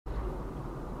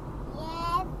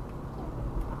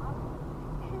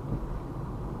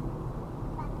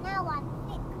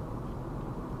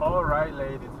Alright,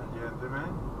 ladies and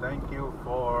gentlemen, thank you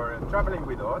for traveling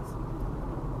with us.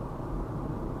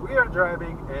 We are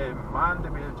driving in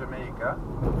Mandeville, Jamaica,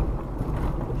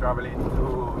 traveling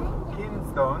to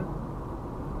Kingston,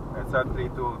 exactly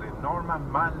to the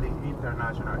Norman Manley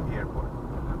International Airport.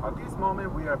 At this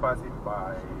moment we are passing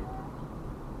by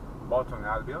Walinton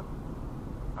Albion,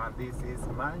 and this is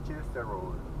Manchester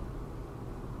Road.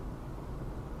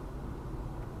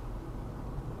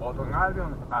 Walinton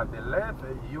Albion, at the left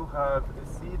you have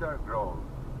Cedar Grove.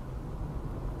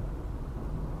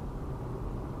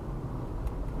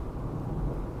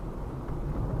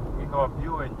 We hope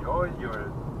you enjoy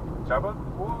your travel.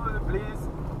 Please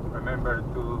remember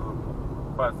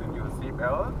to fasten your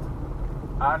seatbelt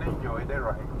and enjoy the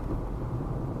ride.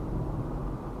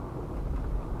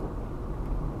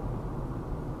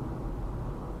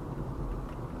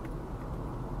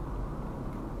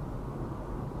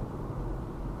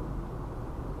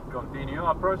 Continue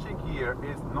approaching. Here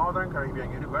is Northern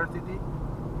Caribbean University.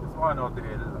 It's one of the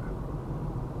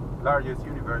largest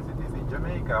universities in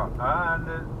Jamaica, and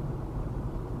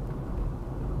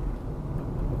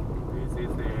this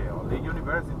is the only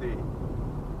university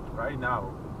right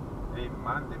now in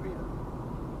Mandeville.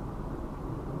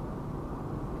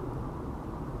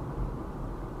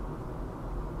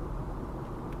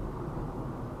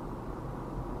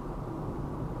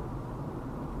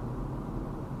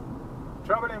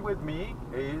 Traveling with me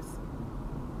is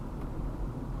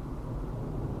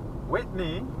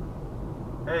Whitney,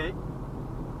 hey,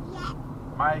 Yes.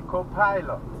 my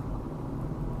co-pilot,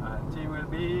 and she will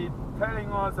be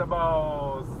telling us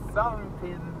about some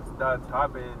things that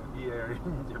happen here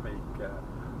in Jamaica,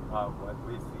 what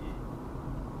we see,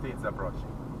 things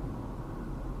approaching.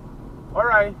 All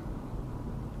right.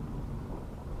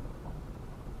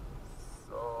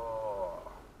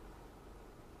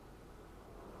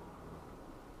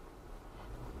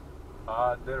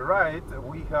 At the right,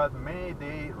 we had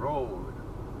Mayday Road.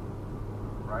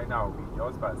 Right now, we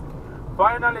just passed it.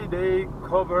 Finally, they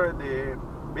covered the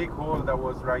big hole that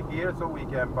was right here, so we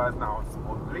can pass now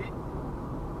smoothly.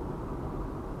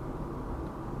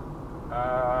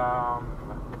 I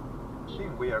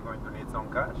think we are going to need some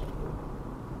cash.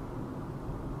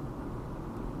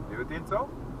 Do you think so?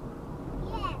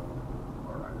 Yes.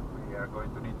 Alright, we are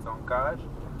going to need some cash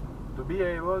to be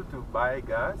able to buy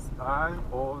gas and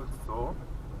also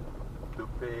to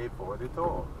pay for the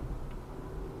toll.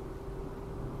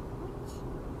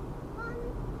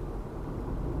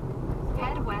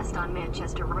 Head west on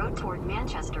Manchester Road toward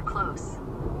Manchester Close.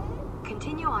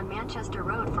 Continue on Manchester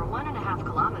Road for 1.5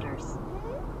 kilometers.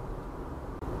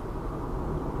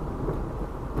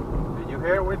 Did you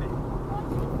hear Winnie?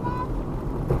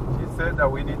 She said that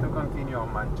we need to continue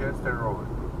on Manchester Road.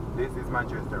 This is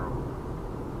Manchester Road.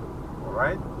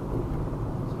 Alright?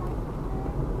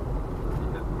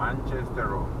 It's Manchester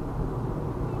Road.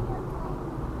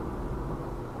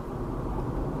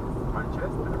 It's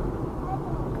Manchester.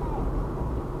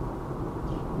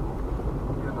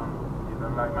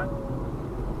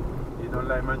 You don't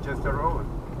like Manchester Road?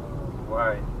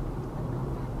 Why?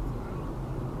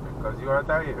 Because you are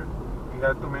tired. You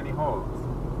have too many holes.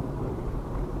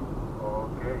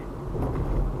 Okay.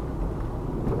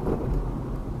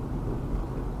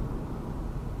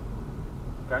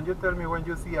 Can you tell me when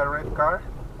you see a red car?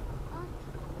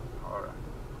 Alright.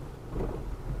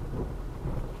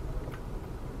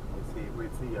 Let me see if we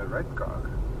see a red car.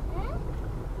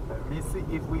 Let me see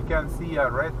if we can see a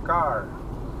red car.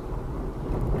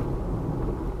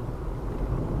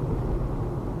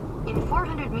 In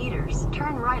 400 meters,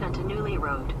 turn right onto Newley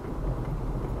Road.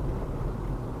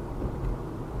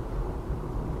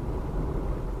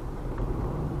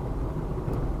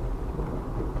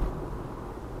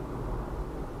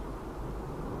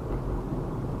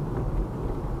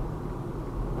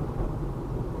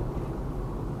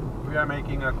 We are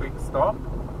making a quick stop.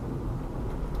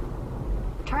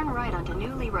 Turn right onto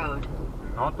Newley Road.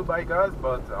 Not to buy gas,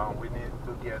 but we need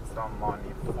to get some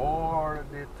money for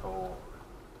the toll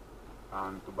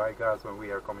and to buy gas when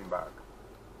we are coming back.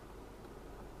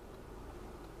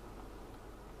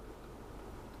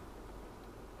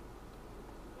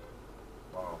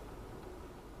 Wow.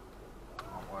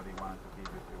 Nobody wants to give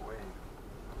it away.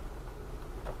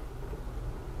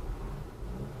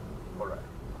 Alright.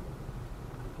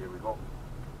 Here we go.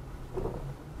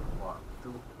 1,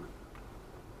 2, 3.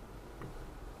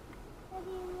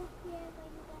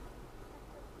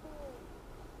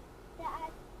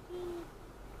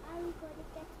 I'm going to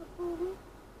get a boom.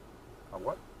 A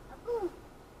what? A boom.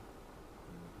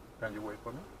 Can you wait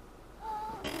for me?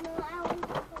 No, I want to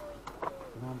wait.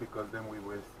 No, because then we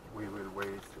will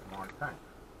waste more time.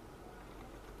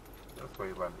 Let's go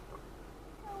Iván.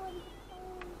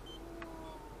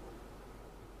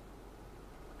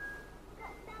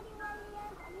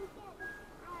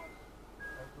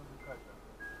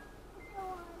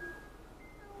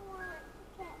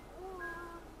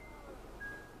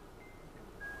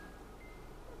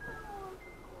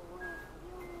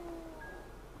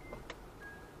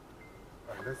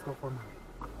 Let's go for mommy.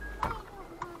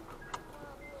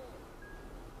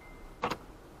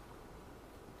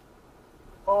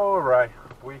 Alright,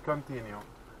 we continue.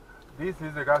 This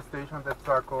is the gas station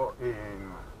Texaco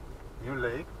in New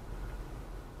Lake,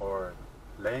 or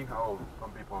Lane, how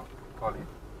some people call it.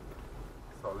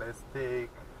 So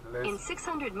in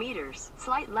 600 meters,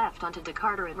 slight left onto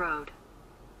DeCarteret Road.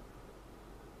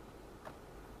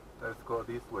 Let's go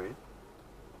this way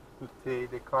to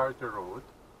take the Carter Road.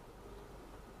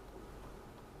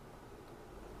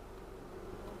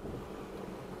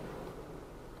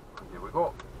 Here we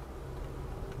go.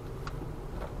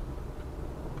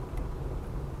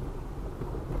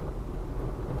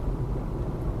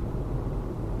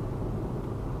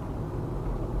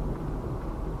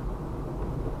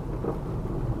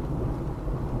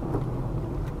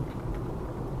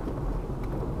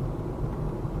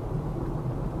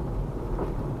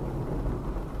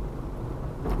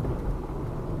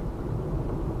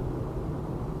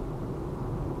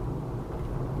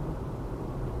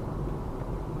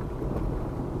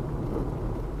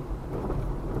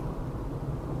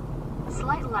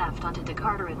 Slight left onto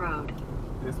DeCarteret Road.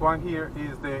 This one here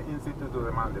is the Institute of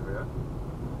the Mandeville.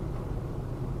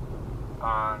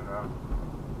 And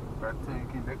we're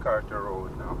taking the Carter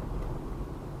Road now.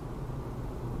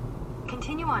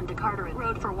 Continue on DeCarteret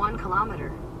Road for 1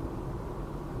 kilometer.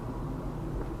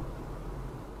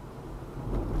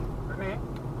 Renee,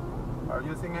 are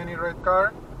you seeing any red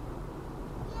car?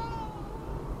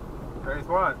 There is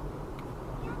one.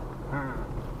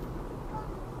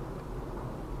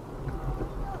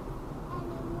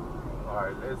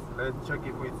 Alright, let's check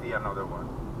if we see another one.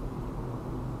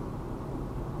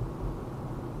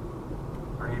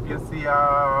 If you see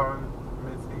let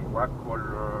me see, what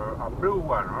color? A blue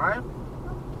one, right?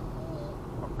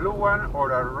 A blue one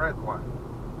or a red one?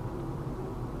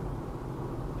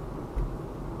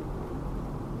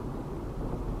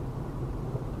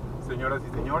 Señoras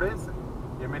y señores,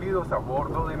 bienvenidos a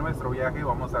bordo de nuestro viaje.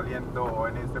 Vamos saliendo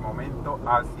en este momento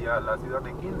hacia la ciudad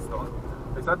de Kingston,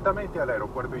 exactamente al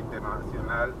aeropuerto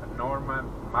internacional Norman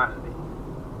Manley.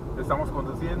 Estamos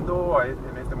conduciendo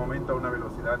en este momento a una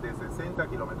velocidad de 60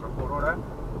 kilómetros por hora.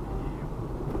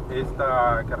 Y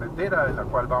esta carretera en la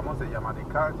cual vamos se llama The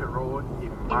Carter Road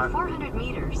In 400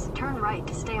 meters, turn right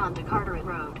to stay on DeCarteret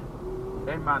Road.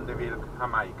 En Mandeville,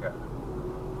 Jamaica.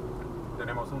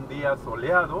 Tenemos un día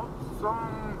soleado.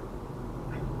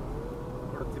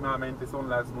 Aproximadamente son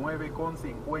las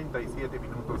 9:57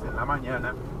 minutos en la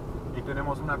mañana y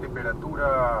tenemos una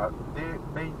temperatura de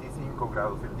 25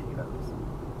 grados centígrados.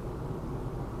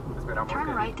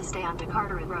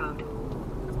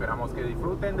 Esperamos que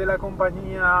disfruten de la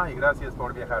compañía y gracias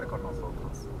por viajar con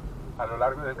nosotros. A lo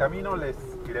largo del camino les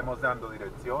iremos dando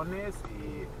direcciones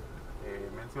y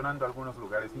mencionando algunos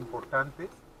lugares importantes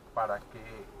para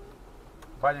que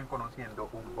vayan conociendo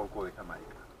un poco de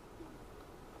Jamaica.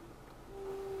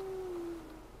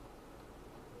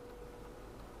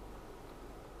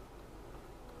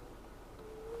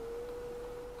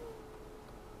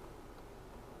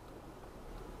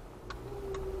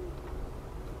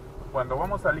 Cuando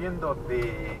vamos saliendo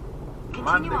de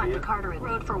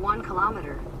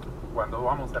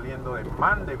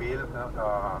Mandeville,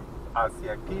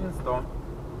 hacia Kingston,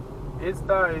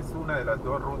 esta es una de las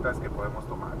dos rutas que podemos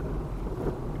tomar.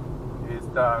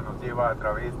 Esta nos lleva a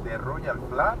través de Royal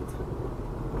Flat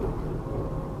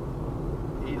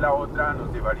y la otra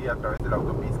nos llevaría a través de la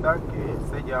autopista que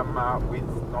se llama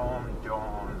Winston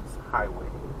Jones Highway.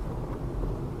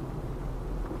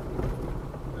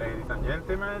 Ladies and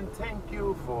gentlemen, thank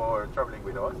you for traveling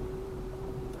with us.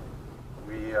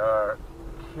 We are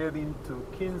heading to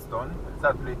Kingston,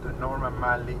 exactly to Norman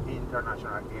Manley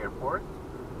International Airport.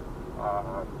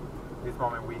 This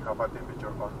moment we have a temperature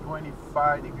of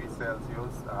 25 degrees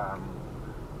Celsius.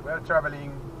 We are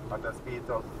traveling at a speed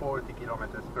of 40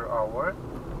 kilometers per hour.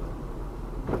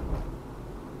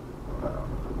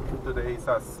 Today is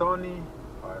a sunny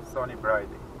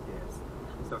bright day. Yes,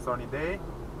 it's a sunny day.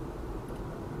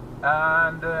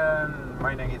 And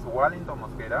my name is Walinton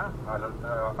Mosquera.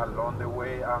 Along the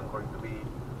way I'm going to be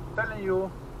telling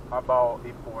you about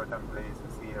important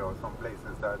places here, or some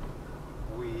places that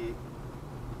we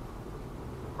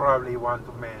probably want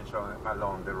to mention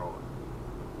along the road.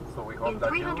 So we hope in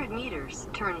 300 meters,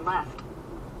 turn left.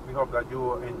 We hope that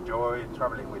you enjoy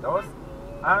traveling with us,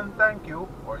 and thank you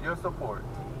for your support.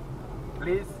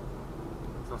 Please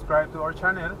subscribe to our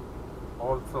channel.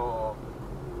 Also,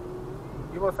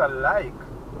 give us a like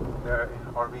there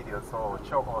in our videos, so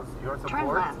show us your Turn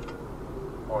support left.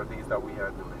 for this that we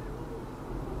are doing.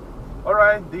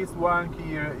 Alright, this one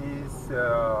here is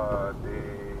the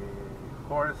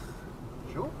horse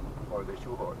shoe or the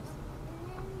shoe horse.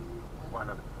 One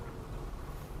of them.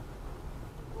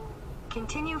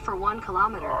 Continue for 1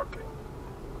 kilometer. Okay.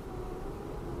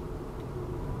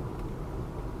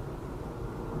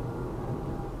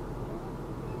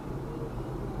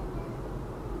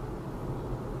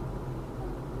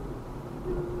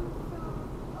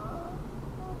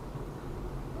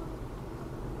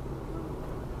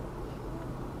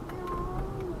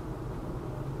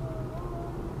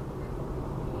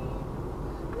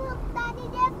 Look, Daddy,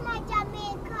 there's my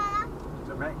Jamaica.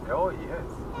 Jamaica, oh yes,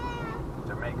 Yeah.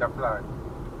 Jamaica flag.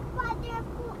 Father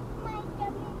put my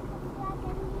Jamaica flag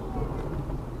in here.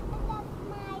 And that's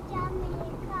my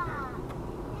Jamaica.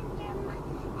 And there my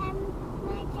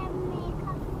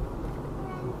Jamaica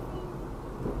friends is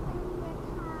in the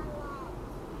toilet. I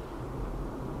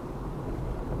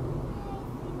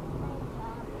think my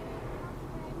Jamaica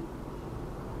friends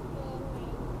in the toilet.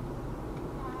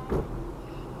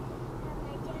 And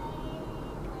my Jamaica friends.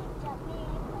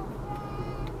 Jamaica.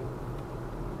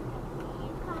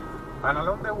 And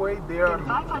along the way there In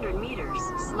 500 meters,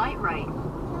 slight right.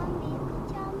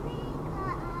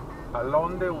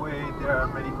 Along the way, there are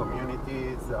many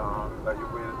communities that you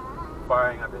will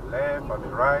find at the left, at the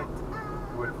right.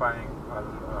 You will find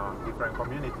different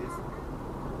communities.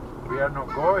 We are not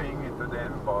going into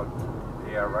them, but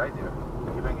they are right there,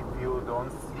 even if you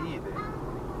don't see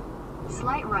them.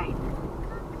 Slight right.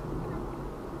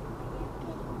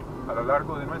 A lo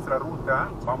largo de nuestra ruta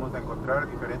vamos a encontrar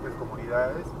diferentes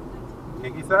comunidades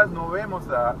que quizás no vemos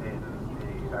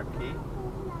aquí,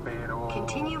 pero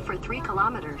Continue for 3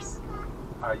 kilometers.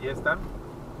 ahí están.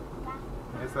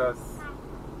 Esas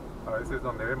a veces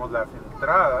donde vemos las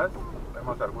entradas,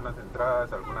 vemos algunas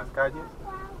entradas, algunas calles,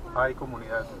 hay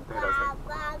comunidades enteras ahí.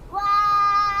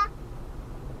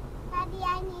 Daddy,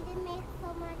 I need to make so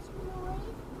much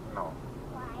noise. No,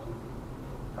 Why?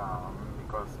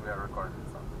 because we are recording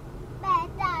something.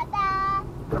 Da-da-da,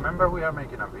 Remember, we are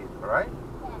making a video, right?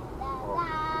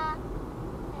 da-da-da,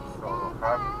 So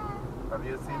have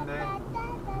you seen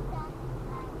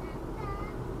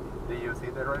did you see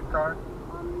the red car?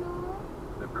 Oh no,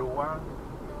 The blue one?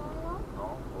 no.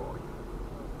 No? Oh, yeah.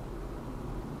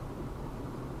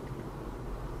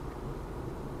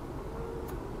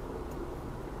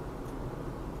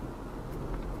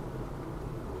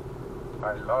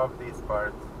 I love this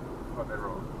part of the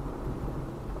road.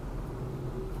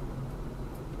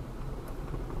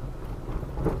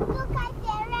 Look, I see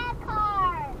a red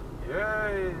car.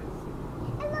 Yes!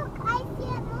 And look, I see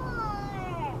it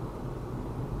more.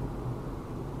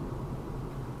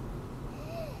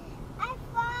 I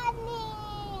found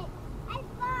it. I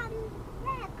found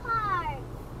red cars.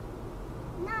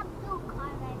 Not blue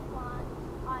cars I found,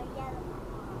 or yellow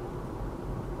cars.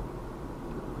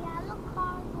 Yellow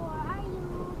cars, where are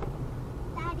you?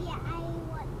 Daddy, I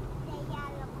want the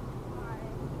yellow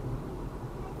cars.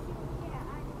 I see here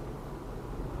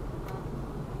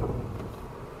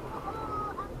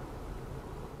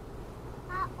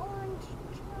are orange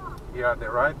truck. Here at the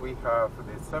right we have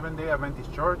the Seventh-day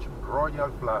Adventist Church,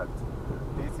 Royal Flat.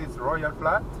 This is Royal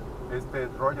Flat. Este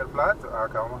es Royal Flat.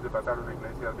 Acabamos de pasar una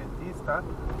iglesia adventista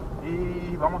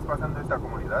y vamos pasando esta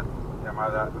comunidad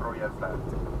llamada Royal Flat.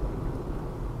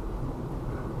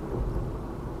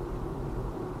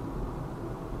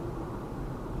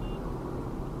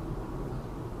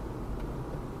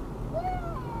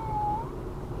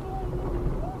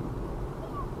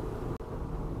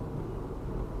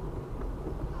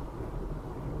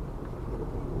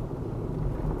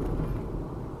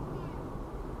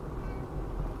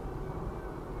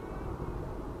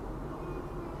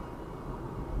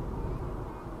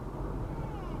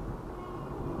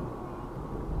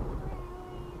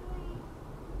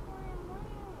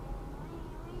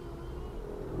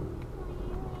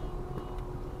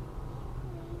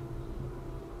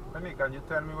 Penny, can you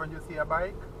tell me when you see a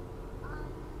bike?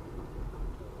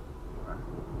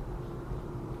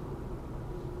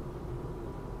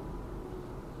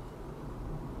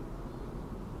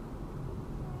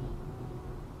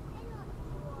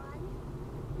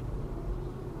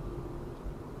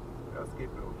 Just keep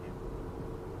looking.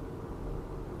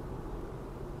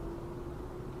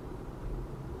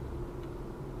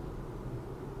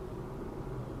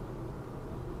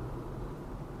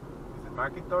 This is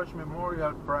Macintosh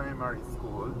Memorial Primary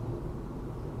School.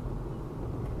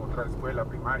 otra escuela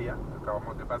primaria.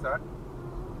 Acabamos de pasar.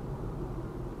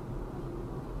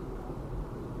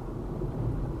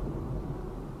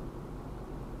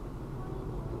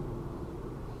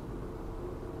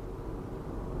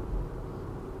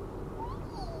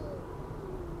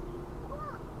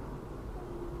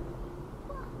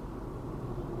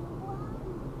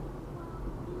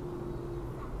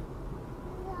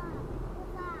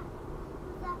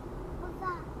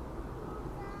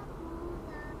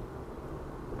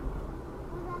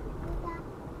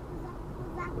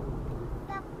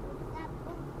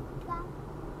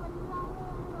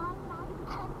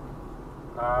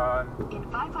 In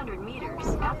 500 meters,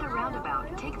 at the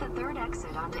roundabout, take the third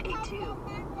exit onto A2.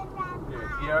 Yes,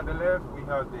 here at the left we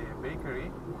have the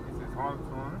bakery. This is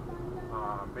Walinton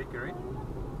Bakery.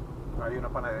 Hay una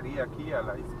panadería aquí a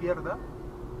la izquierda.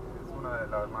 Es una de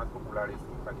las más populares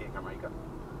aquí en Jamaica.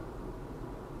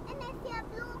 And I see a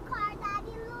blue car,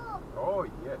 Daddy, look. Oh,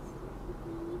 yes.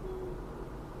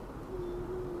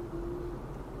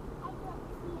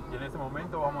 Y en este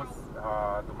momento vamos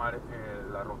a tomar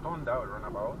la rotonda o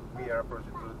runabout. We are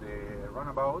approaching to the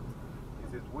runabout.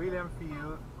 This is William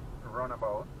Field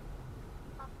runabout.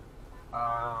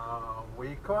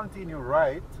 We continue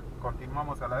right.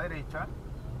 Continuamos a la derecha.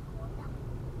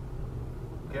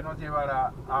 Que nos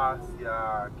llevará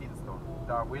hacia Kingston.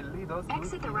 That will lead us to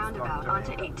Exit the Kingston, roundabout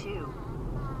onto Jamaica. A2.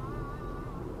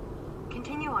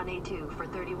 Continue on A2 for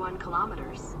 31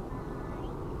 kilometers.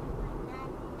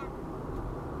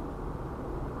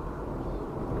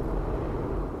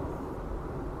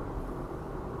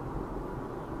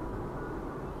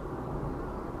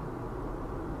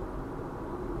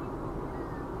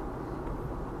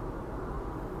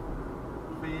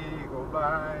 Go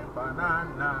by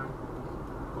banana,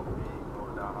 conmigo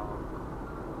down.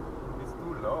 It's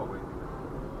too low, it's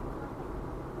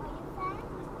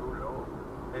too low.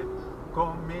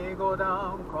 Conmigo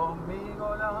down,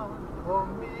 conmigo down,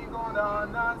 conmigo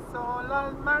down, a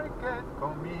solar market,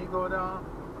 conmigo down,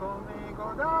 conmigo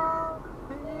down,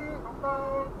 conmigo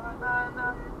by banana,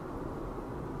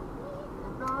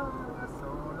 down a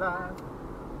solar,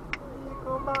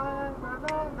 conmigo by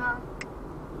banana.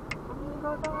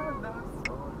 Conmigo down the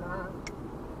solar,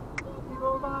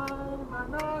 conmigo by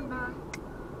banana,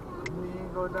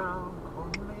 conmigo down,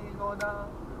 conmigo down,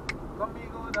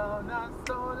 conmigo down the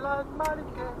solar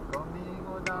market,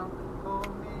 conmigo down,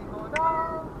 conmigo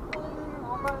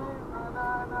by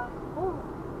banana.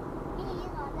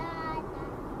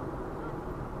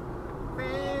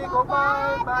 Figo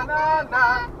by banana,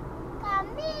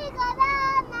 Conmigo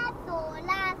dana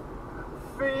sola.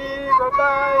 figo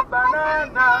by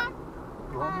banana.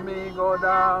 Conmigo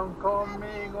down,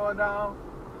 conmigo down,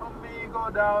 conmigo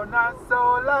down a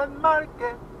solar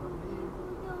market.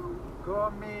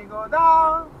 Conmigo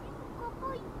down.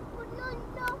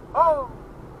 Oh,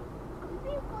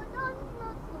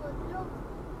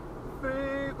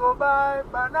 figo by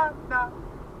banana.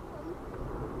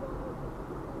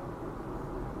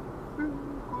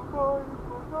 Figo by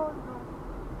banana.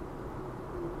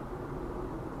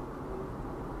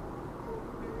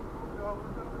 Conmigo down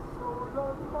a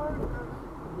solar market.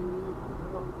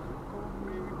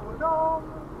 Conmigo down,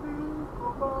 figo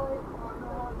by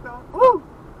banana. Woo!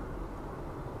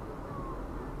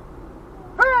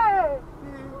 Hey!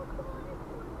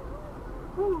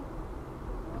 Woo!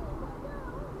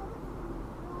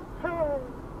 Hey!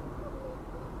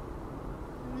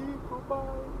 Figo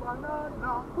by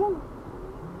banana. Woo!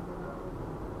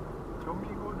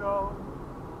 Conmigo down.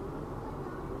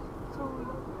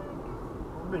 Solar.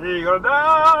 Conmigo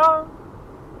down.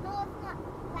 No, it's not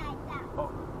like that.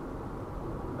 Oh.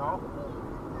 No?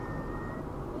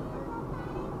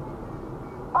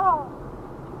 Oh!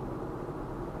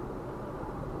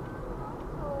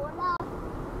 Sola.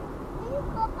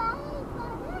 Figo by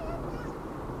banana.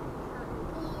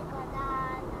 Figo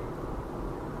dana.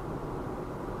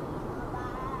 Figo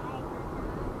by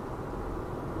banana.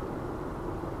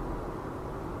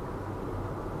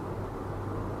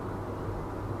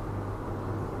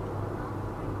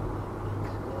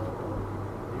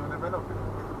 You develop it.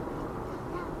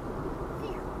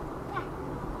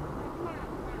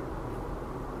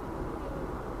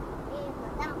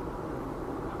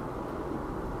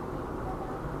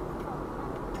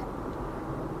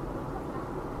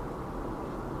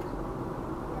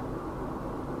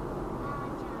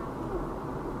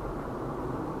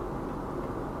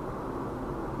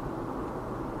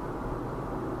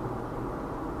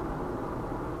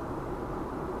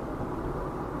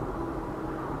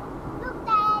 Look,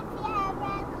 Dad, we have a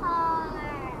red car.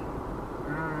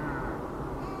 Mm.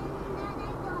 And then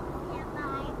I don't see a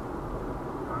bike.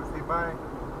 Wanna see by?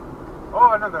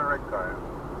 Oh, another red car.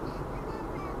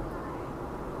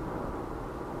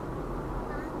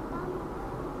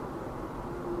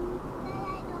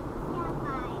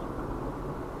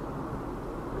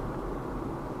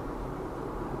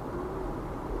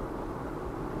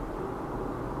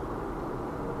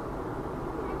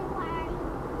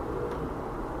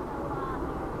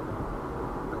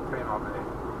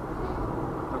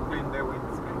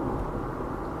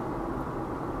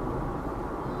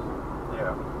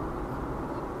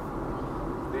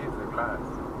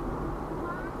 fast.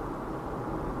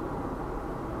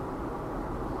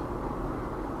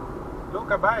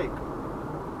 Look, a bike.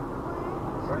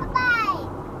 Right. Bye.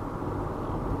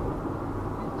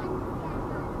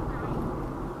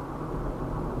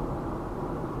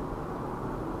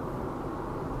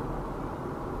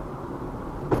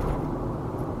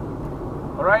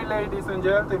 Alright, ladies and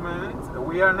gentlemen,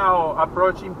 we are now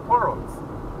approaching Poros.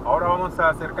 Ahora vamos a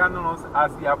acercándonos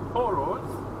hacia Poros.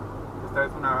 Esta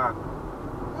es una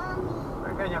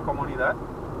pequeña comunidad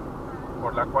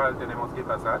por la cual tenemos que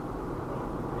pasar.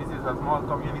 This is a small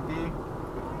community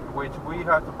which we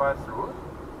have to pass through.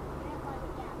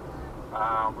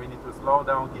 We need to slow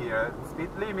down here. Speed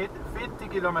limit 50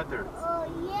 kilometers. Oh,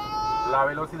 yeah. La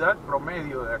velocidad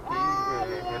promedio de aquí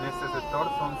en este sector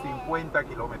son 50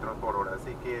 kilómetros por hora,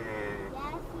 así que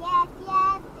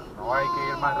no hay que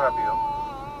ir más rápido.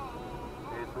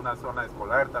 Es una zona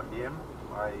escolar también,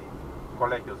 hay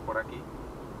colegios por aquí.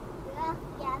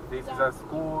 This is a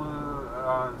school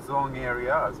zone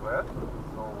area as well,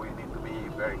 so we need to be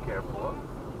very careful.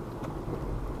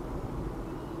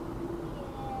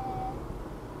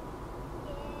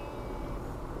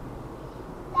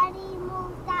 Daddy,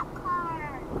 move that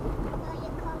car so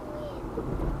you come in.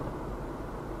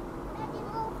 Daddy,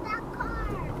 move that car.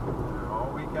 No,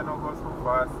 we cannot go so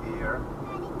fast here.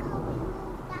 Daddy, can we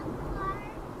move that car?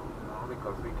 No,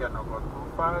 because we cannot go too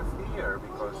fast here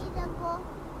because We need to go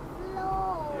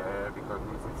slow. yeah, because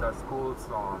this is a school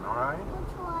zone, alright?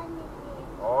 Which one is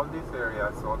it? All these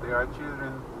areas, so there are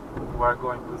children who are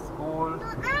going to school. No,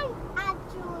 I'm a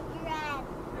children.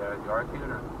 Yeah, you are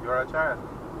children. You are a child.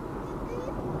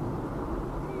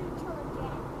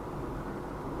 Children.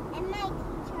 And my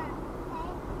teacher, okay?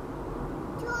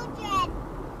 Children.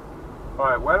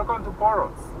 Alright, welcome to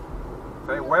Poros.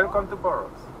 Say welcome to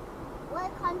Poros.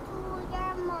 Welcome to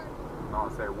your mom. No,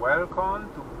 say welcome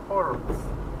to Poros.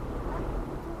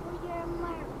 To your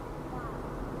mom.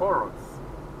 Poros.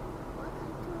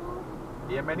 Welcome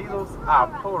Bienvenidos a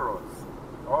Poros.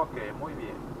 Ok, muy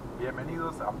bien.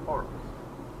 Bienvenidos a Poros.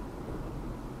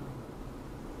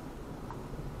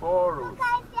 Poros.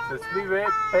 Se escribe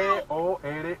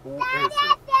P-O-R-U-S.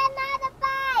 another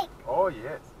bike. Oh,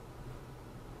 yes.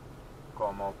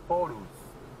 Como Porus.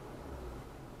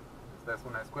 Esta es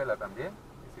una escuela también.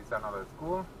 This is another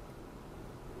school.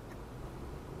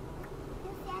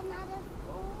 You see another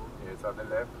school? Yes, at the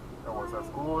left there was a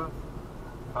school.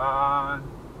 And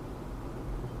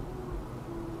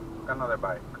another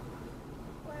bike.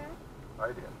 Where?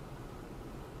 Right there.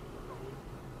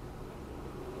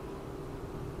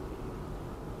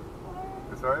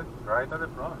 Sorry, right at the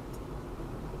front.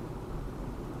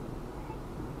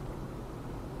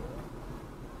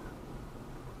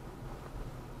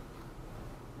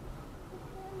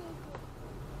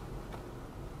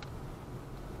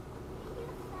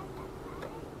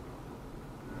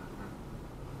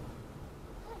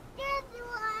 There's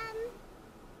one.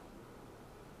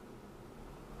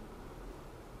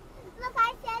 Look,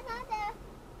 I see another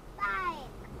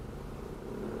bike.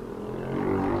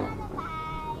 Another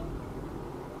bike.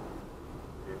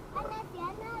 And I see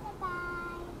another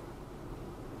bike.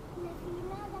 And I see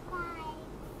another bike.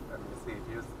 Let me see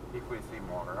if we see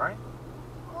more, right?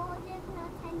 Oh, there's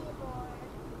not anymore.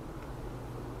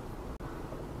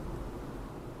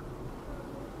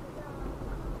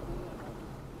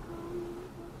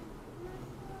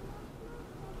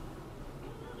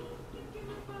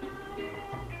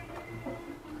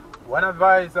 One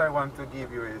advice I want to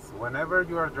give you is whenever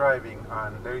you are driving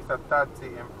and there is a taxi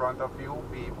in front of you,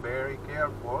 be very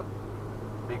careful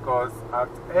because at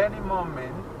any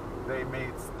moment they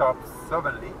may stop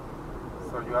suddenly,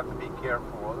 so you have to be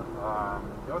careful.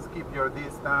 Just keep your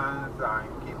distance and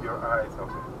keep your eyes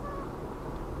open.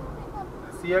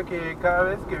 Decía que cada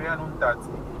vez que vean un taxi,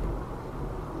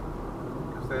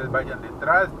 que ustedes vayan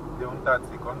detrás de un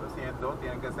taxi conduciendo,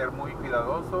 tienen que ser muy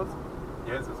cuidadosos.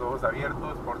 Lleven sus ojos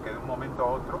abiertos porque de un momento a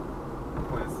otro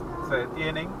pues se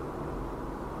detienen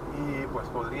y pues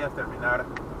podrías terminar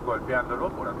golpeándolo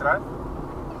por atrás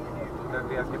y tú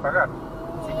tendrías que pagar.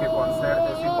 Así que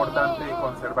es importante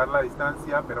conservar la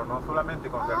distancia, pero no solamente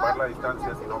conservar la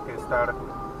distancia, sino que estar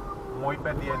muy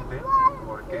pendiente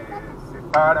porque se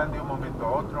paran de un momento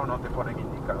a otro, no te ponen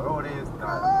indicadores,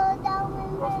 nada.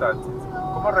 Los taxis.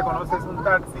 ¿Cómo reconoces un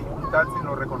taxi? Un taxi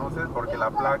lo reconoces porque la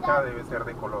placa debe ser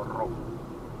de color rojo.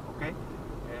 ¿Ok?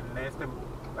 En este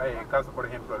caso, por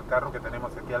ejemplo, el carro que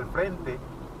tenemos aquí al frente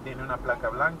tiene una placa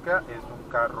blanca, es un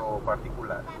carro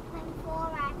particular.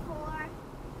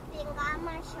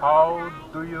 How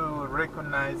do you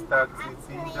recognize taxis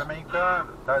in Jamaica?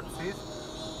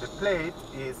 Taxis, the plate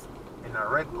is in a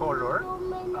red color,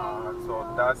 so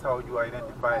that's how you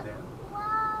identify them.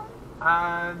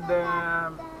 And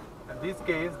in this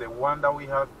case, the one that we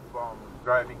have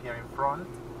driving here in front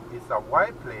is a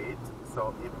white plate,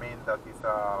 so it means that it's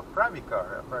a private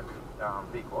car, a private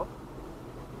vehicle.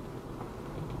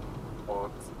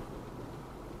 But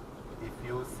if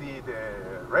you see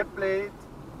the red plate,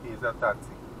 it's a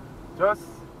taxi. Just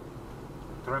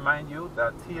to remind you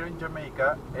that here in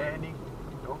Jamaica,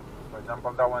 for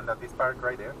example, that one that is parked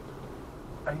right there,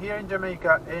 here in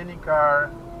Jamaica, any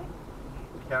car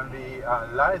can be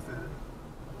licensed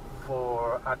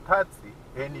for a taxi,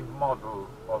 any model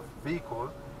of vehicle,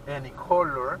 any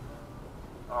color.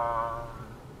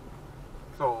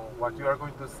 So what you are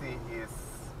going to see is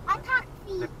a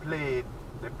taxi. The plate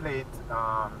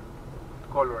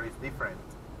color is different.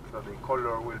 So the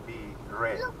color will be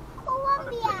red. Look, on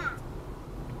the Colombia. plate.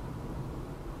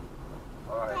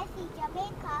 All right. I see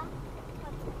Jamaica.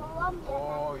 Colombia.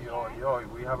 Oh,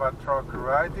 we have a truck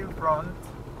right in front.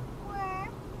 Where?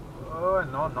 Oh,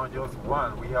 no, not just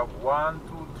one. We have 1,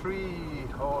 2, 3.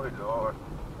 Oh, Lord.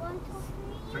 1,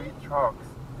 2, 3. 3 trucks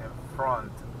in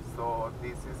front. So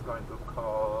this is going to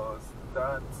cause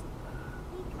that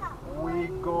we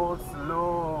go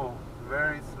slow,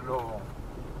 very slow.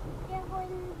 They're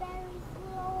going very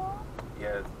slow.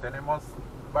 Yes, tenemos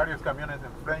varios camiones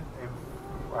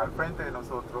al frente de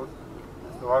nosotros.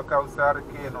 Esto va a causar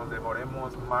que nos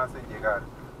demoremos más en llegar.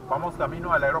 Vamos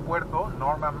camino al aeropuerto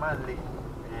Norman Manley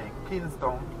en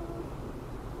Kingston.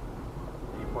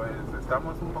 Y pues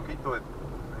estamos un poquito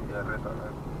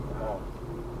como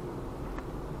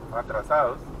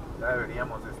atrasados. Ya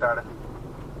deberíamos estar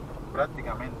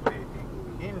prácticamente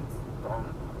en Kingston.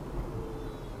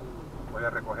 Voy a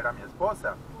recoger a mi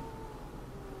esposa.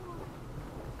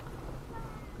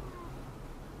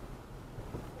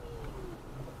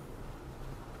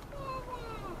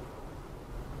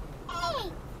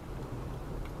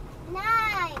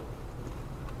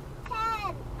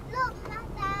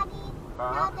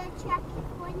 Now the truck is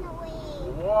going away.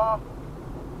 Whoa!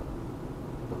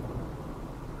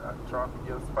 That truck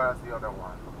just passed the other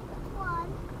one.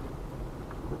 One.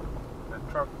 The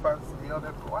truck passed the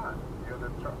other one. The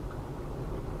other truck.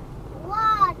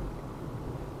 1,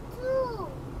 2,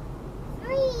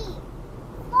 3,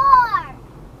 4,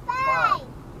 5,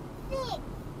 6,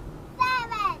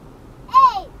 7,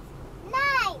 8,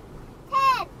 9,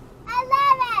 10,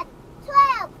 11,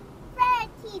 12,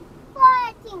 13,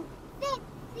 14,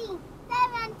 16,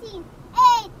 17,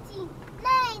 18,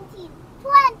 19,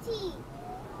 20.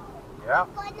 Yeah.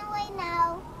 Going away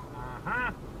now.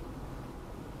 Mm-hmm.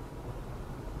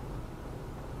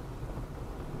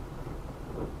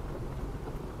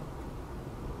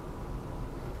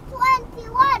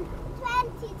 21,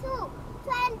 22,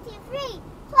 23,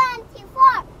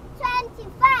 24,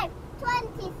 25,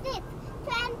 26,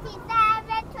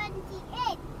 27,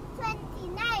 28,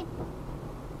 29,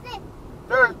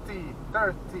 30.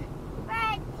 30,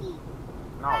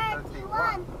 No,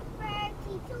 31,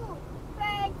 32,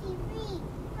 33,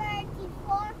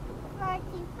 34,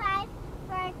 35,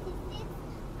 36,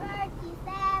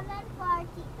 37,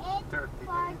 48,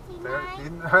 49,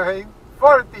 39,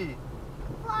 40.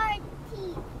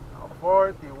 40,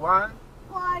 41,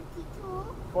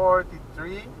 42,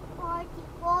 43,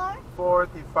 44,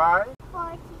 45,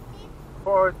 46,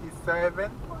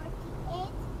 47,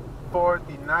 48,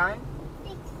 49,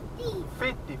 60,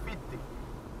 50, 50,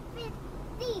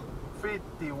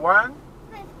 51,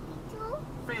 52,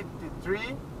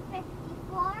 53,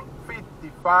 54,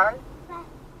 55,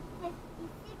 56,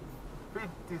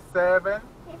 57,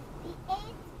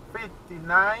 58,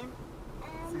 59,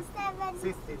 and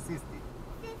 60, 60,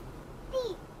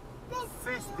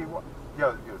 61.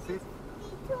 Yo,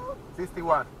 62,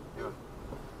 61.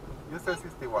 You said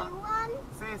 61.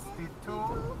 61,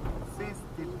 62,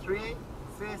 63,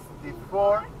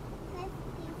 64,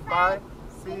 65,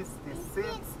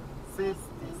 66,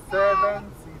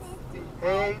 67,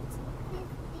 68,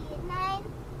 69,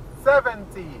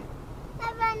 70,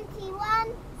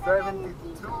 71,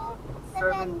 72,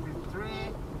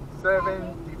 73,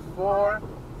 74,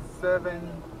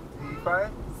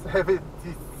 75, 76.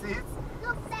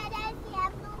 Look, Dad, I see a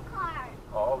blue car.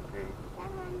 Okay.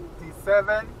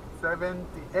 77,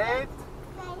 78,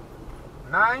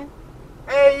 9,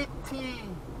 80,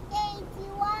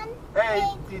 81,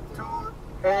 82,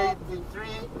 83,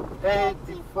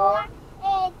 84,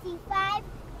 85,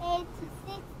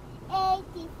 86,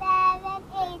 87,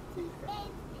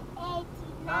 88,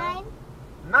 89,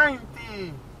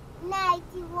 90,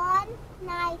 91,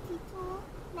 92,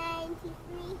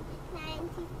 93,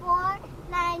 94,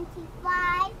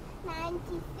 95, 96,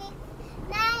 96,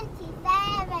 97,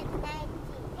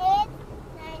 98,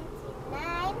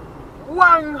 99,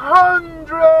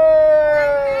 100!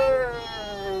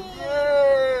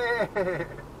 Yeah!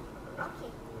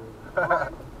 okay.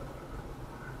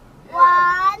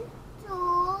 One,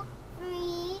 two,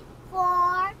 three,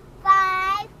 four,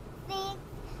 five, six,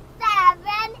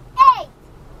 7, 8,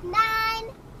 9,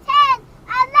 10,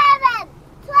 11,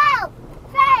 12,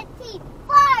 13,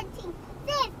 14,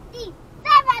 15,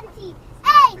 17,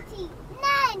 18,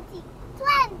 19,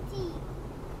 20.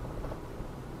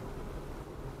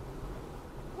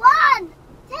 1,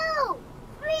 2,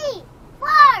 3, 4,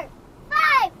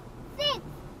 5, 6,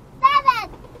 7,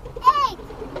 8,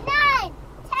 9,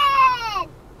 10,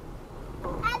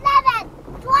 11,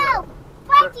 12,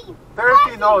 13,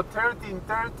 13, no, 14,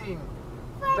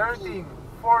 13,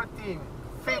 14,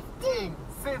 15,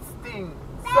 16,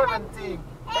 17,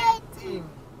 18,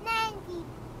 19,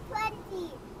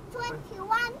 20,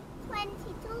 21,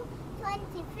 22,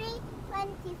 23,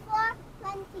 24,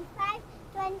 25,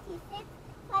 26,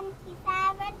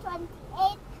 27,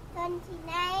 28,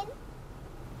 29,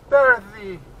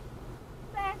 30,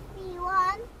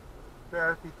 31,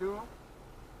 32,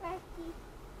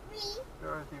 33,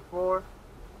 34,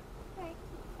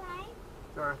 35,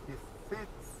 36,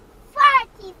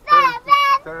 47,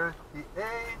 38,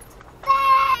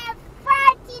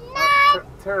 49,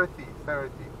 30,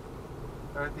 39,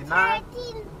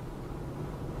 13,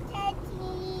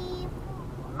 30,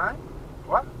 9,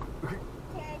 what?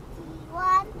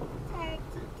 31,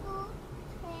 32,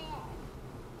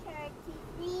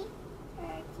 33,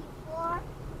 34,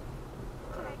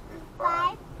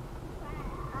 35,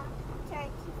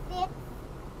 36,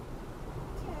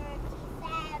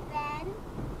 37,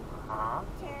 Uh-huh.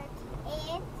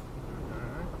 38,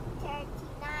 Mhm.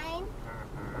 39,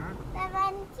 Mhm.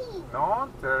 17, No,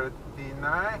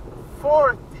 39,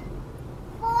 40.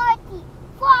 40,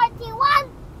 41,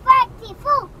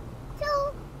 42,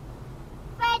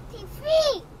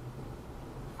 33,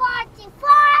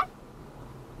 44,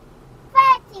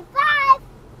 35,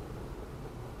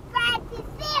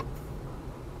 36,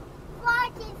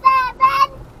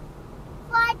 47,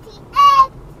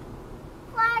 48,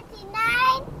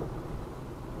 49,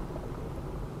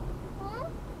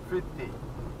 50.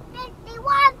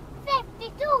 51,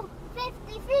 52,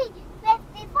 53,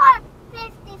 54,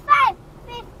 55,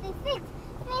 56,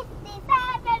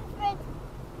 57,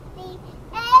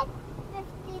 58,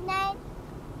 59,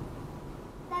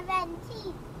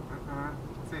 17.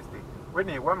 60.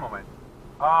 Whitney, one moment.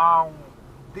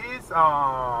 This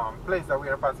place that we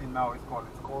are passing now is called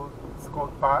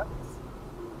Scott Pass.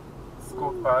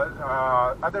 Scott Pass.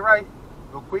 At the right,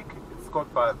 look quick. It's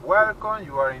Scott Pass. Welcome.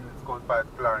 You are in Scott Pass,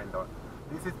 Clarendon.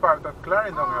 This is part of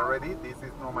Clarendon already. This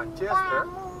is no Manchester.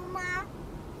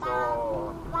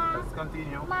 So let's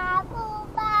continue.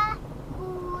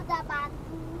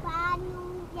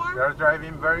 We are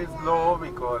driving very slow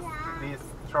because this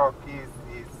truck is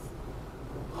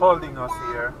holding us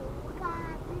here.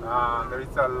 There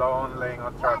is a long lane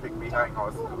of traffic behind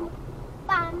us too.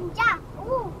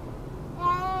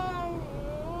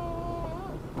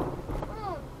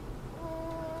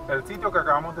 El sitio que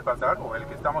acabamos de pasar, o el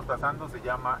que estamos pasando, se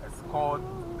llama Scott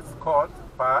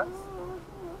Pass.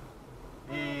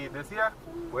 Y decía,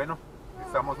 bueno,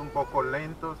 estamos un poco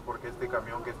lentos porque este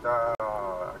camión que está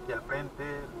aquí al frente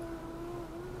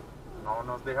no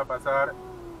nos deja pasar.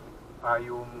 Hay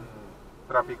un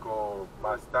tráfico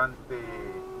bastante,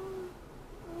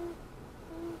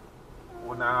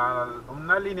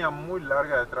 una línea muy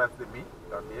larga detrás de mí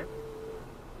también.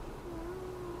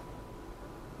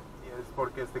 Y es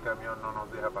porque este camión no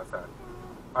nos deja pasar.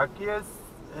 Aquí es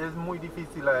muy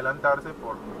difícil adelantarse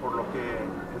por lo que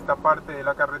esta parte de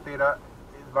la carretera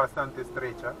es bastante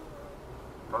estrecha.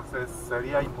 Entonces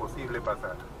sería imposible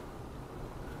pasar.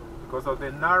 Because of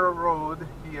the narrow road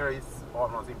here is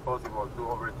almost impossible to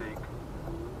overtake.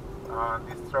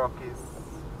 This truck is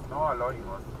not allowing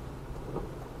us.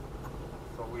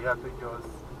 So we have to just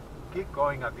keep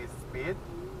going at this speed.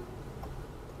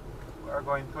 We are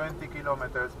going 20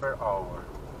 kilometers per hour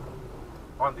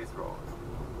on this road.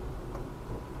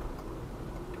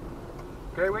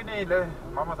 Okay, Winnie,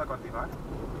 vamos a continuar.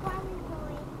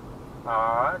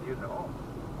 You know.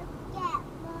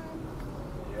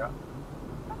 Yeah.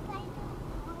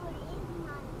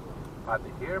 At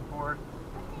the airport.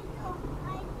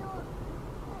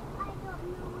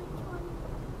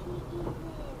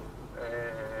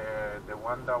 The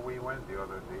one that we went the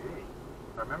other day.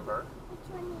 Remember? Which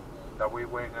one is it? That we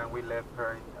went and we left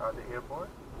her at the airport?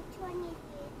 Which one is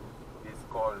it? It's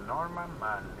called Norman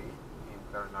Manley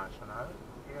International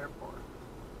Airport.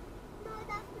 No,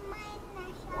 that's my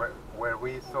national. Where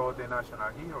we saw the national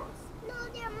heroes. No,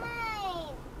 they're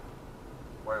mine.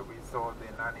 Where we saw the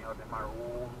Nanny of the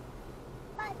Maroon.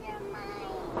 But they're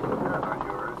mine. They're not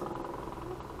yours.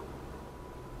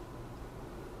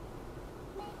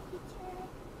 My teacher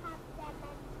have them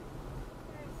at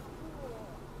her school.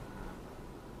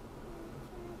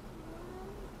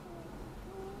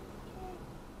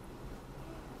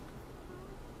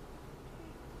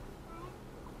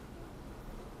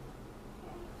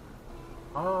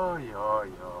 Ay, ay,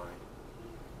 ay.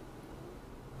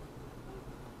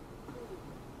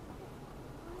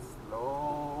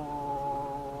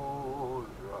 Slow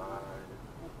drive.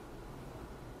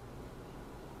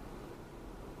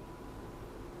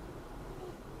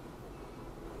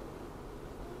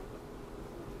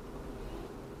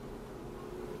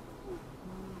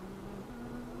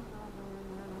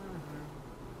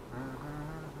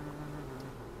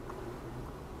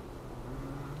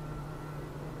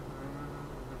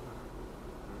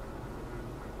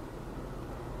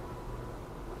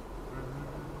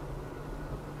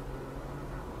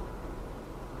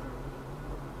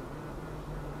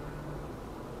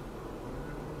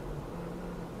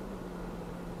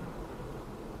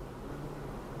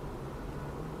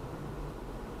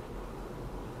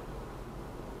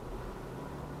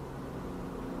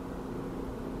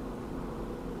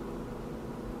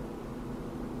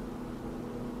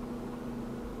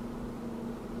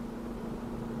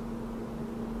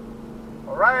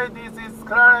 Alright, this is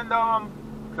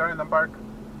Clarendon Park.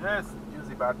 Yes,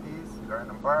 UC Baptist,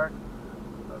 Clarendon Park.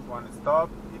 That's one stop.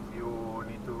 If you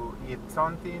need to eat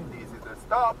something, this is the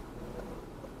stop.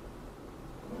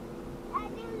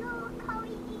 And you look how we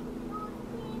eat those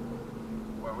things.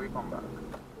 When we come back.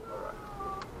 Alright.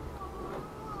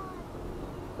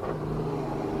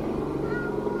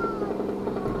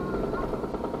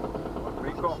 When we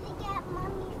Did come. you get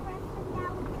mommy first and now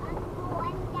we can go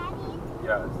and daddy?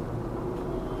 Yes.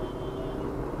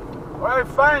 Well,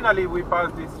 finally we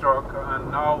passed this truck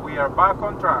and now we are back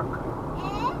on track.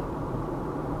 Eh?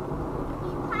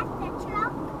 We passed the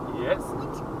truck? Yes,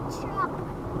 Which truck?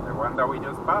 the one that we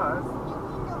just passed. You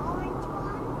mean the orange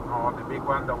one? No, the big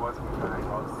one that was behind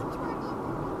us. Which one is the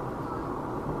big one?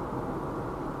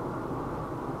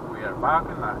 We are back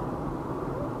in line.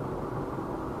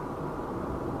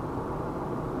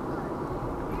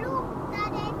 Look,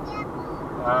 that is yellow.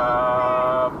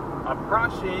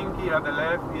 Approaching here at the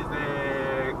left is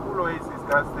the Cool Oasis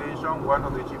gas station, one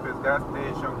of the cheapest gas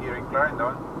stations here in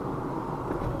Clarendon.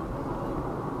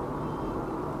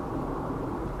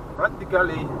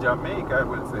 Practically in Jamaica, I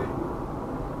will say.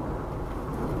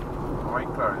 Or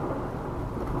in Clarendon.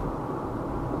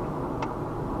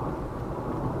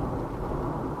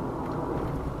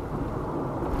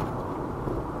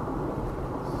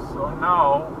 So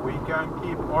now we can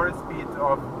keep our speed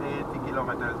of 80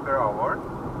 kilometers per hour.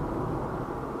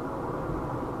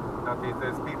 That is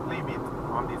the speed limit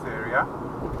on this area.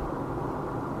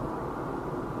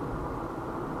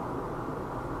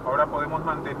 Ahora podemos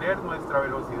mantener nuestra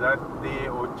velocidad de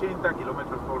 80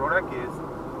 kilómetros por hora, que es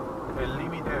el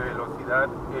límite de velocidad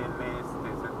en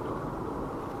este sector.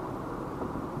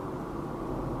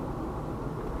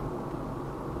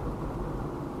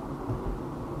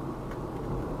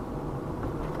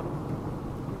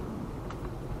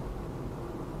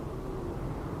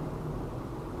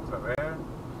 Vamos a ver.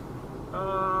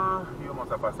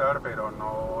 Íbamos a pasar, pero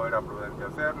no era prudente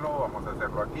hacerlo. Vamos a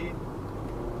hacerlo aquí.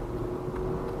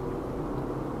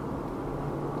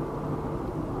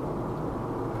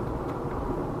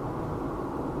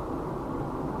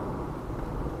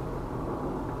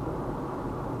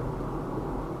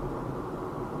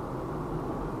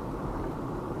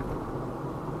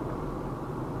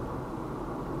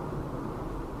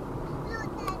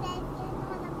 Look, that is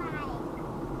yellow on the bike.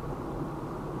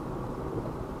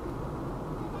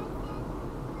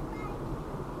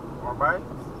 More bikes?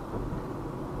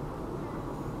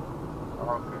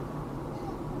 Okay.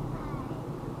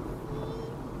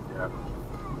 Yeah.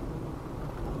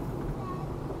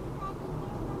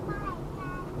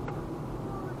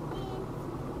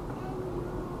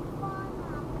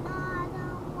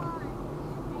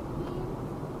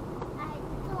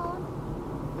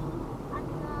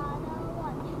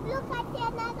 Look, I see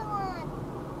another one.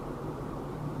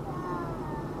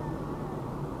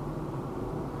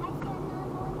 I see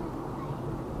another one on the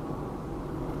bike.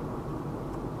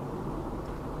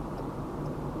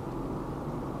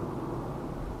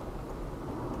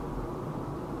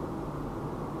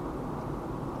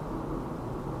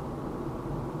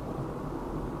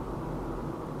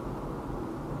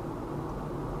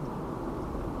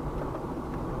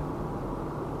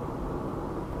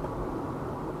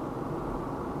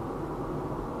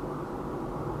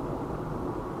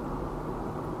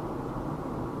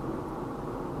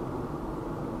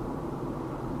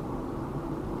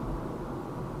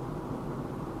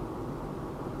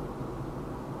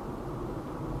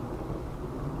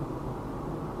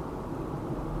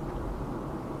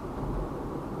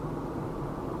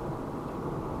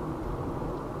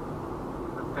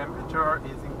 temperature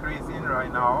is increasing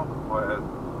right now.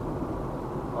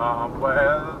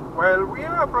 Well, we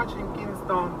are approaching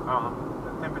Kingston.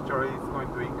 The temperature is going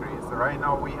to increase. Right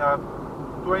now we have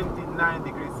 29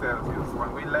 degrees Celsius.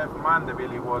 When we left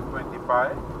Mandeville it was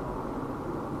 25.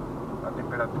 La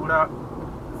temperatura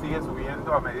sigue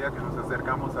subiendo a medida que nos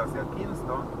acercamos hacia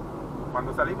Kingston.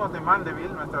 Cuando salimos de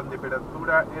Mandeville nuestra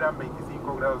temperatura era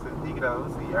 25 grados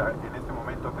centígrados y en este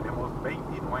momento tenemos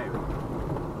 29.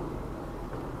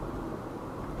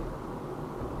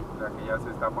 O sea que ya se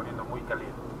está poniendo muy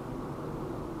caliente.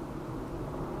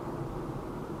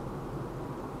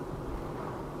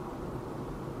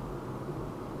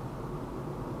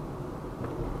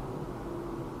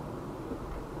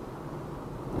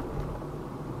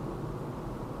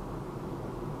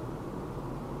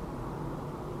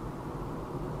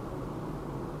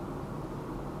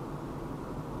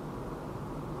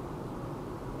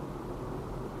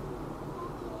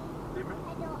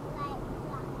 I don't like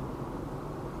black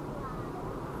clouds.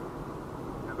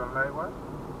 You don't like what?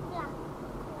 Black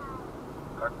clouds.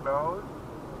 Black clouds?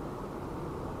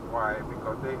 Why?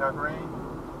 Because they have rain?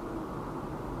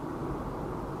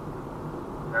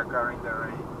 They are carrying the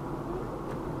rain?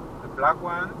 The black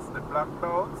ones, the black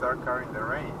clouds are carrying the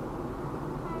rain.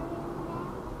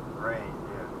 Rain,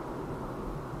 yes.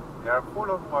 They are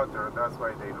full of water, that's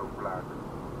why they look black.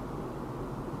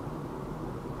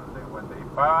 And then when they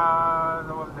pass,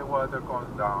 all the water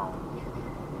comes down.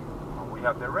 And we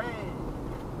have the rain.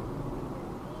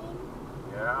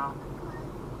 Yeah.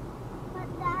 But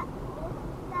that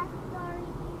story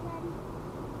isn't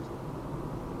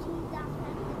Jesus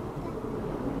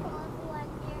because when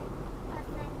there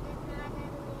wasn't another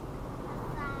lake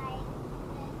aside,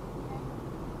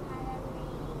 another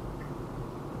lake.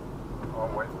 Oh,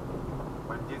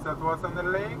 when Jesus was on the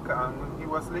lake and he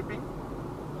was sleeping?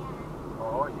 Yeah.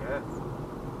 Oh, yes.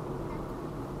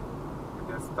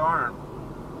 The storm.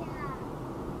 Yeah.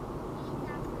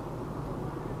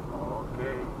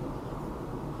 Okay.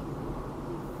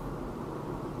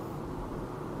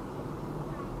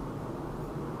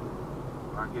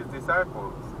 And his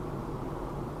disciples.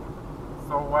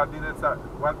 So what the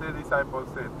disciples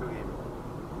said to him?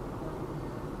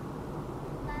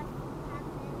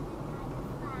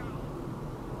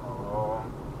 Oh,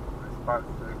 let's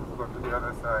go to the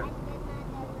other side.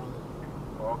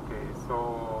 Okay, so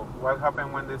what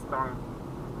happened when the storm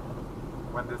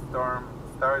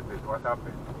started? What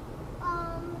happened?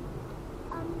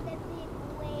 The big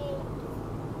waves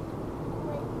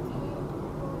would take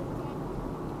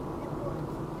the boat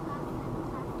tough and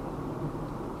tough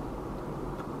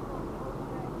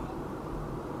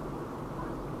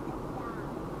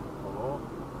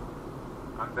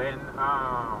And then,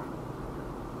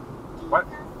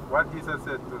 what Jesus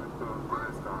said to the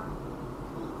storm?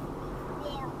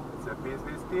 He said, peace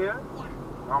be still?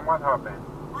 Yeah. And what happened?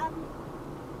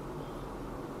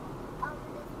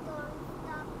 The storm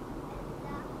stopped and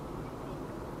the big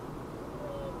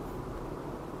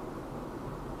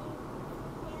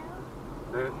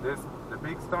waves The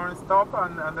big storm stopped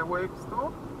and the waves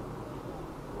too?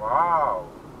 Wow.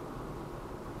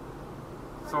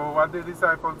 So what the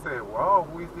disciples say? Wow,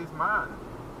 who is this man?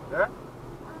 Yeah?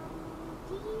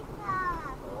 Jesus.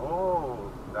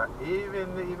 Oh, that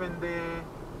even the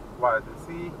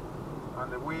sea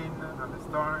and the wind and the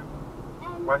storm,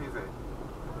 what is it?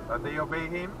 That they obey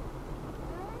him?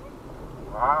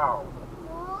 Wow.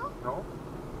 No. No?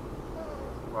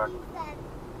 What? He said,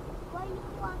 why you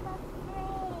was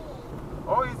afraid?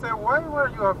 Oh, he said, why were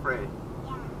you afraid?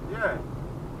 Yeah. Yeah.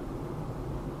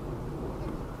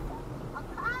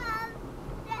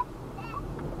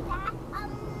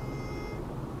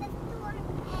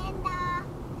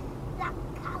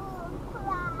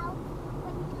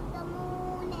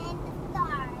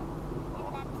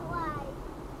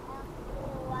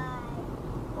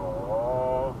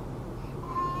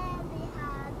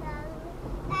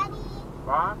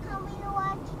 Can we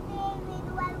watch David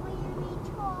when we reach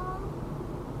home?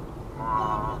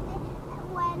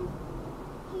 When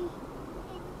he's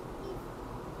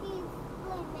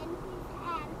swimming his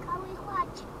hand, can we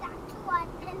watch that one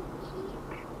and keep?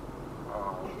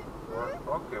 Well,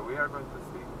 okay, we are going to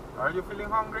see. Are you feeling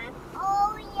hungry?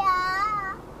 Oh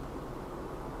yeah.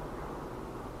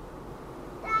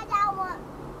 Dad, I want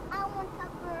a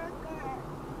burger.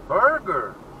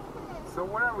 Burger? So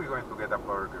where are we going to get a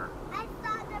burger? I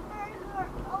saw the burger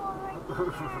over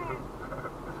here.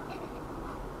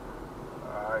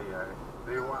 Aye.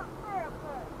 Do you want?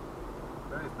 Burger.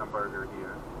 There is no burger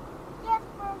here. There's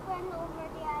burger over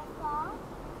there I saw.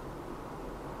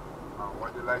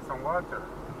 Would you like some water?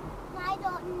 I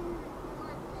don't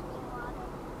want any water.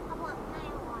 I want my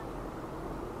water.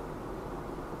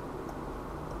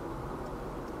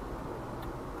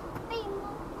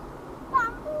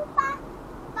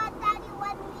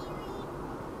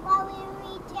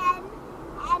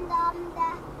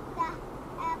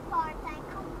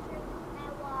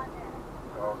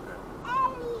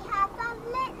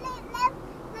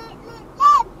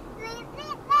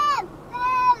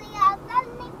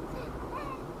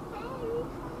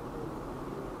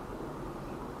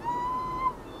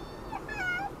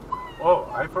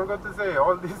 forgot to say,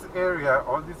 all this area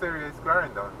is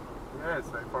Clarendon. Yes,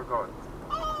 I forgot.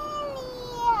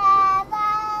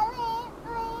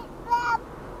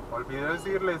 Olvidé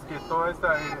decirles que toda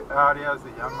esta área se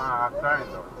llama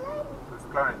Clarendon. Es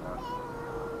Clarendon.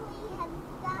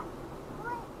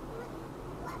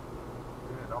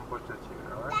 Yeah, don't push the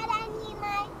chair, alright? Dad, I need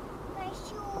my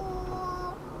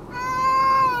shoe.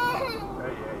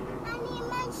 Hey. I need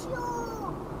my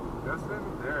shoe. Just leave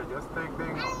it there. Just take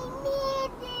them. I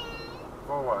need it.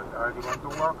 Forward. Are you going to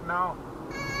walk now?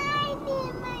 I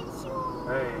need my shoe.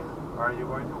 Hey, are you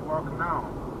going to walk now?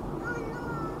 Oh no.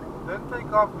 Then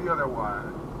take off the other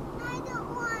one. I don't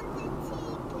want to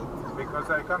take it off. Because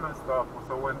I cannot stop.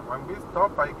 So when we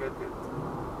stop, I get it.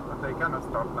 But I cannot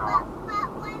stop now. But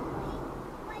when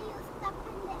you stop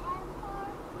in the airport,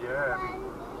 Yeah. when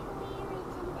we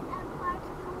reach in the airport,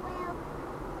 you will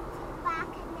take back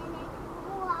and then I can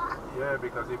walk. Yeah,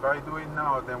 because if I do it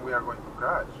now, then we are going to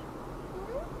crash.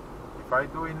 Hmm? If I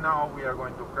do it now, we are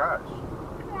going to crash.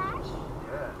 Crash?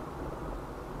 Yeah.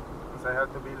 Because I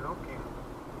have to be looking.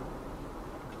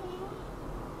 Okay.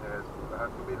 Yes, I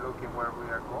have to be looking where we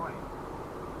are going.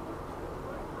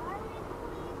 Where are we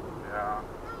going? Yeah.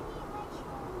 I need my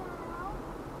shoe now.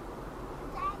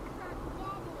 Because I can't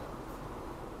get it.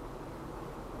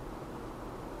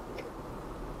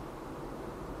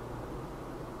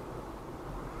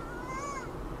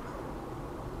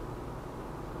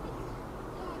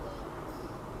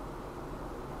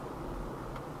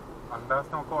 And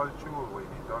that's not called shoe, Winnie.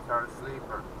 Those are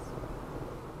sleepers.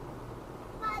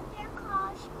 But they're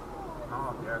called shoes.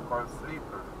 No, they are called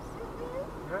sleepers.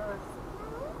 Mm-hmm. Yes.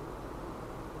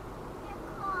 They're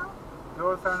called.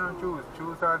 Those are not shoes.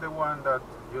 Shoes are the one that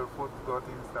your foot got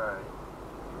inside.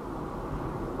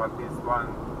 But this one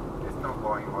is not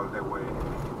going all the way.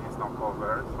 It is not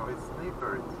covered, so it's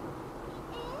sleepers.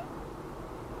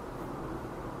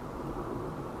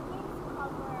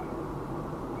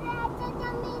 That's a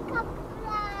Jamaica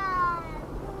flag.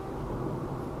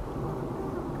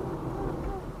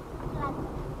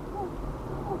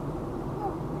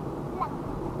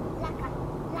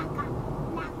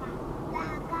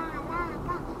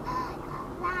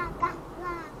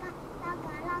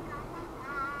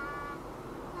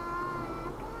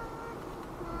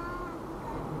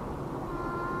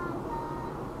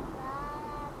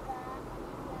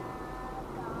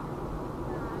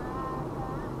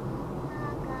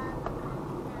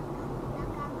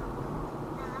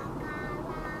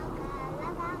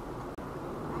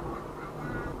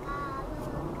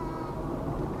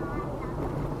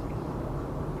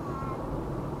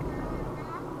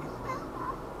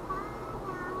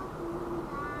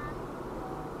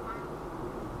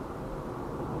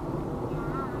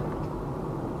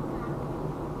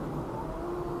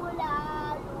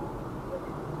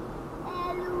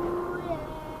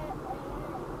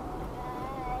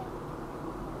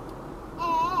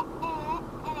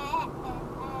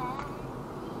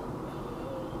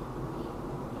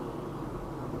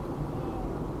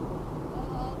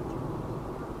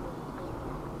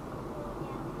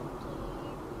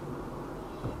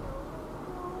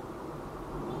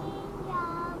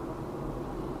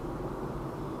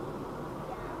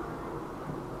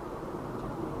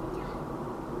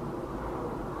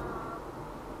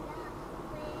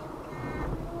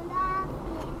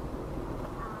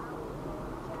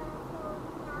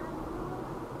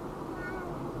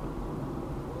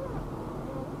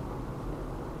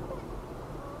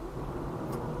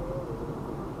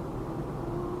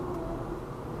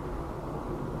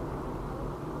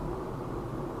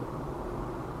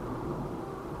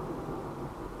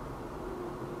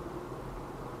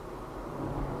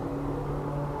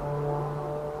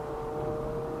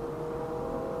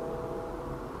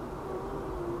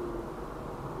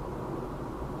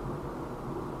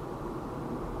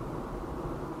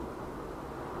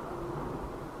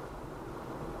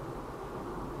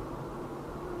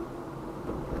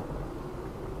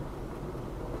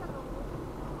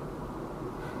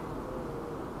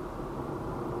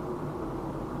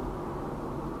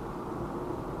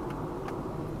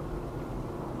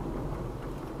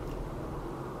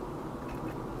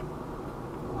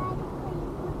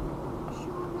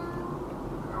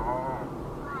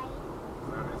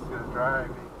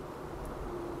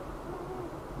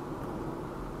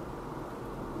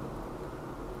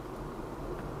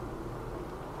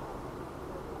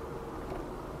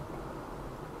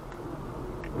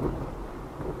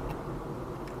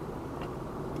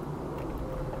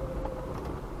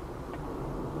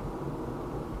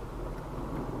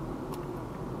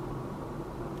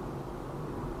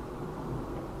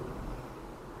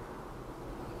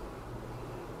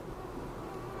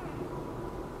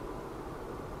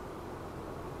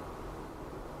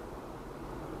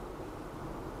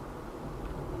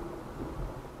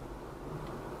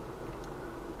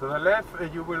 To the left,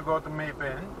 you will go to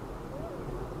Maypen.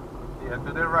 And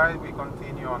to the right, we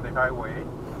continue on the highway.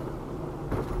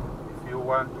 If you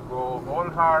want to go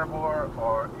Old Harbor,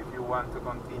 or if you want to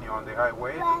continue on the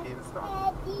highway to Kingston.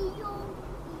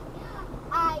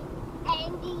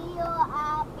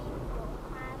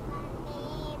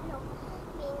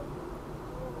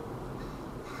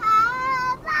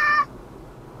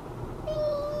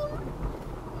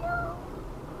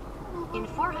 In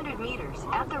 400 meters,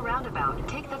 at the roundabout,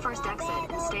 take the first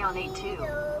exit and stay on 82.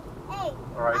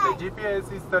 Alright, the GPS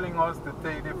is telling us to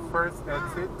take the first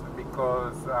exit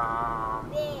because I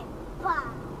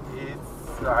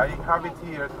have it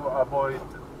here to avoid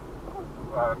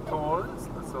tolls,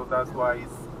 so that's why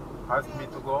it's asked me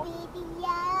to go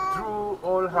through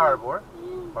Old Harbor,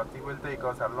 but it will take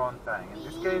us a long time. In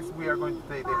this case, we are going to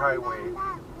take the highway,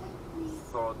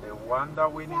 so the one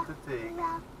that we need to take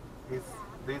is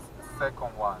this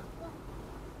second one.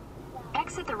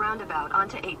 Exit the roundabout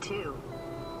onto 82.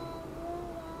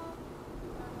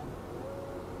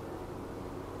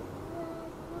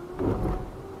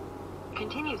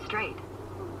 Continue straight.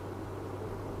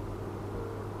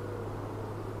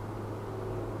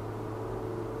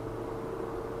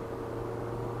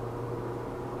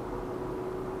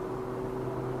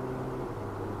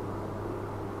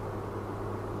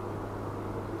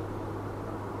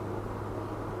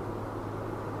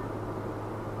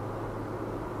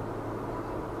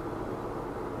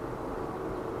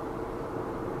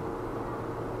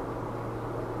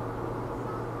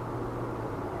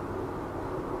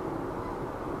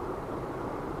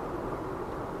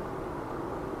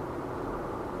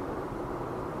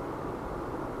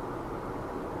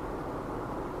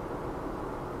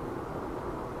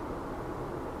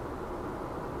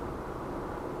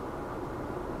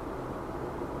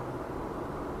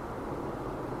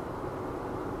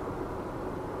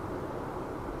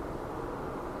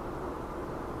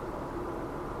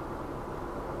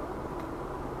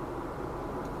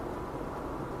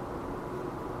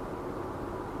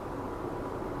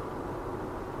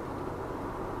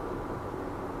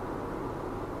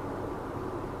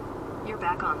 You're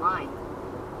back online.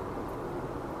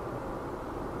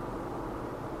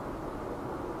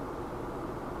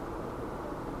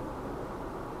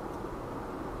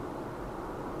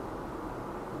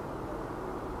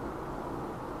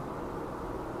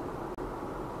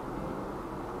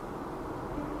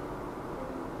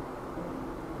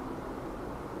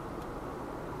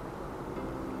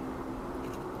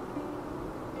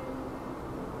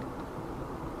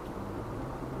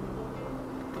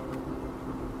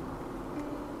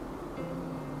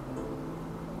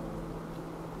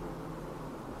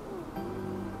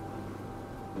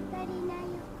 Daddy, now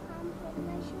you come with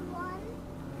what you want?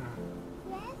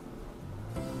 Yes?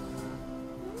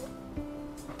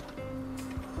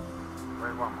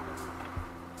 Wait one minute.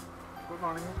 Good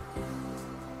morning.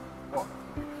 Oh.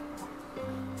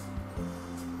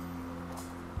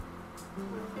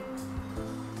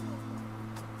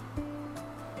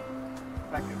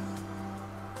 Thank you.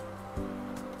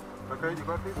 Okay, you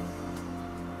got this?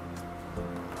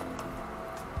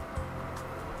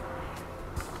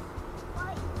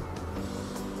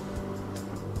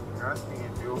 Asking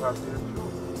if you have your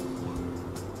shoes.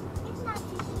 It's not the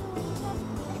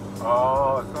shoe.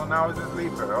 Oh, so now it's a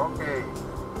sleeper. Okay.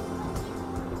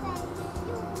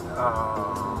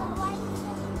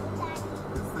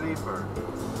 The sleeper.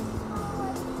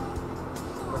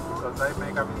 Because I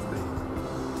make a mistake.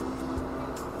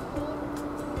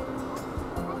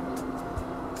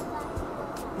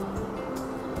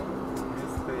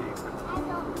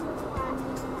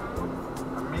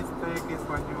 A mistake is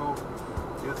when you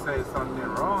say something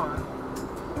wrong.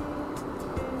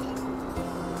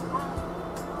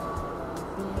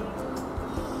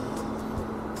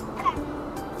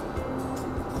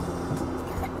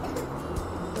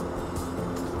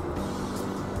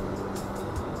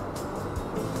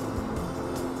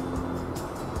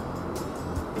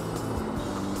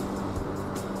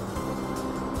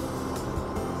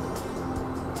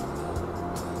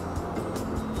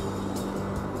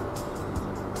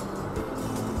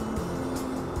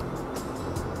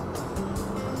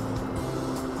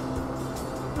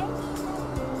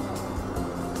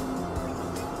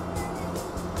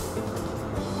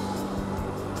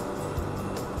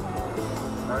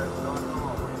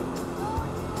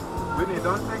 Winnie,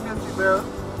 don't take the seatbelt.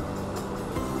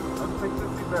 Don't take the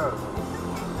seatbelt.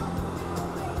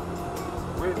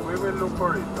 We will look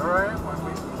for it, alright?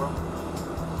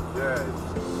 Yes.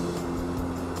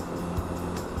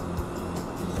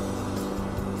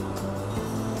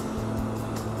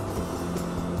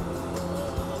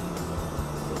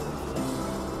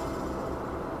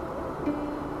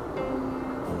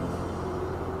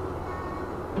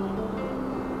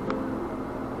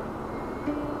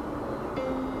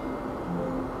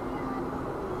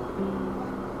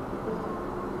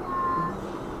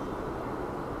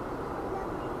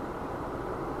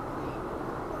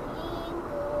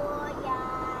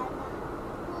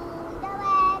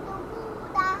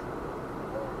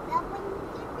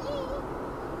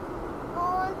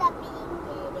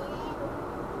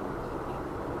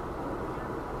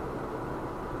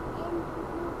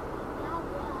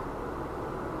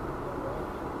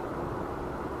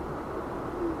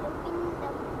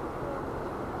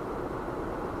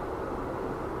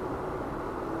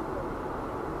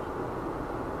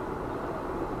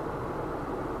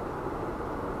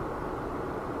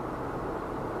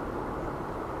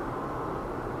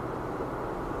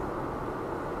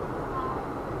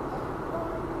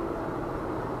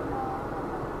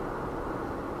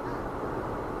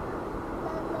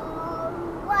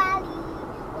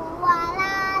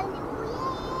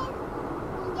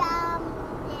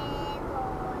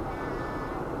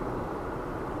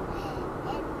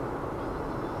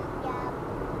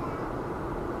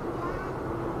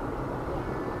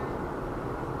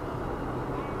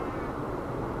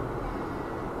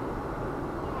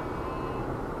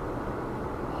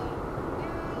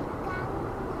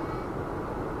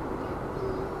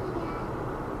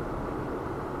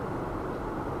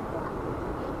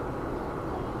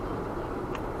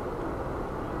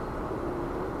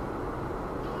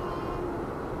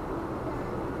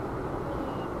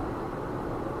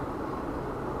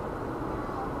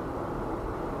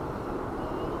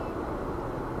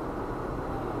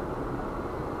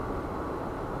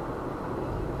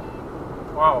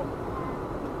 Wow,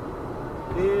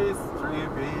 this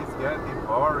trip is getting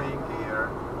boring here.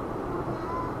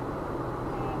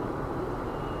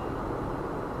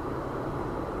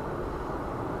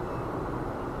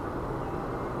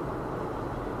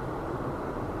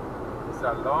 It's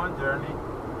a long journey.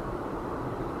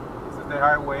 This is the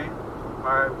highway.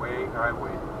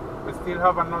 We still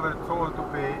have another toll to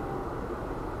pay.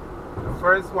 The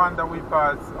first one that we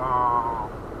passed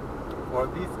for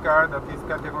this car, that is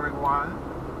category 1,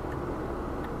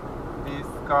 this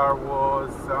car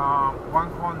was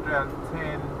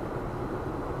 110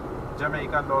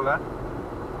 Jamaican dollar.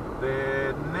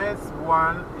 The next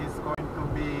one is going to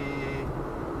be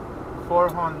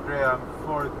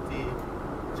 440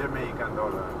 Jamaican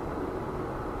dollar.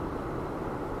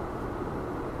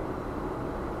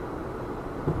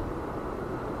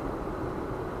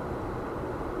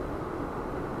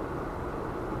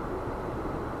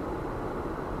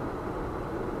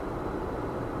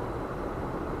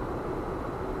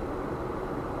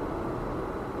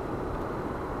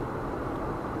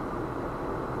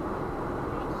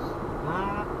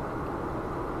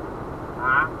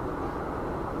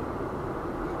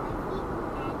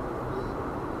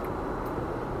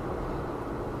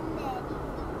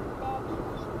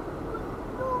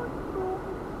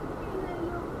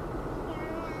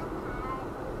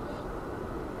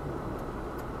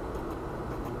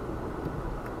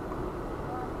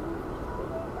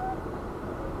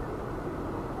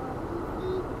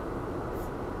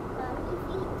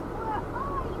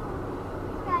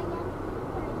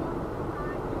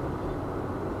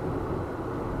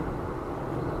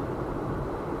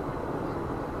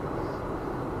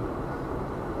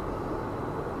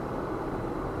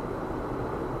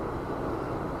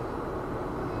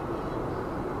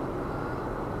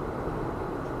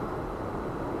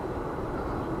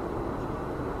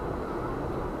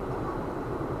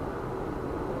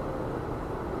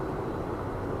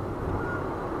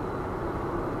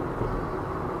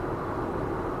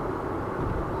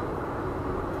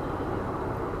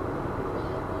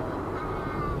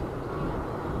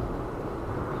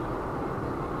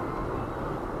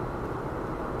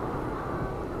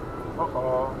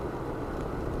 Uh-oh.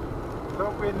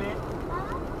 Look, Whitney.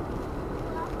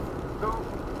 Look.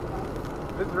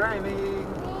 It's raining.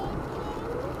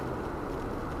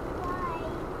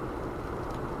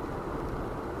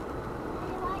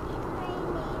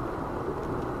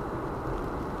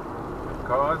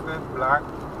 Because the black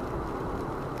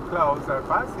clouds are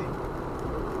passing.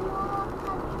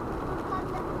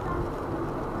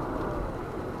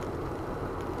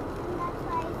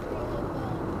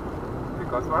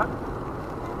 Because what?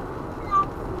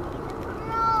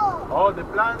 Oh, the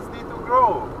plants need to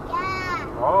grow.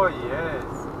 Yeah. Oh, yes.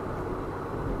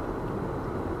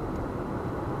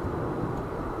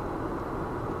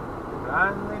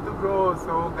 Plants need to grow,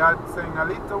 so God's saying a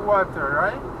little water,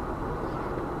 right?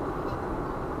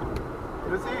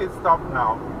 You see, it stopped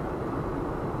now.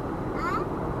 Huh?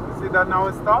 You see that now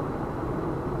it stopped?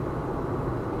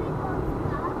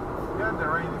 Yeah, the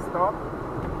rain stop?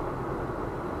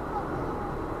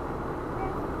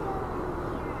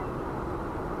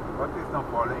 But it's not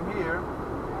falling here.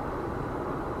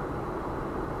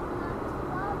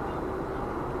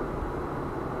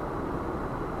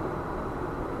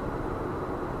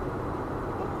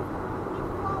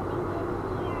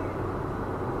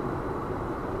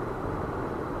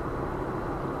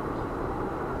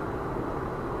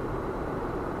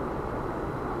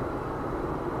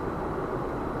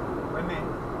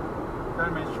 Tell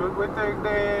me, should we take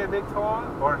the toll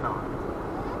or not?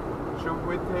 Should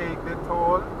we take the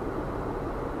toll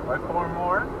by 4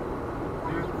 more?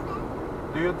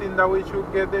 Do you think that we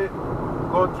should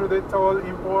go through the toll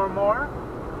in 4 more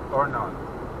or not?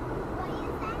 What is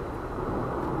that?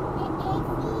 The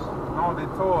AC? No, the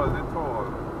toll. You mean the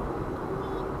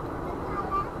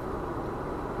toilet?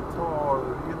 Toll.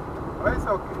 It's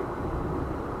okay.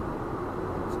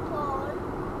 Toll.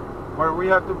 Where we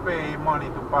have to pay money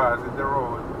to pass in the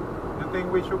road. You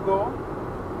think we should go?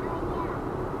 Yeah.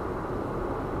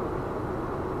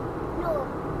 No.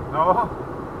 No?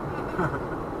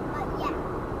 But yeah.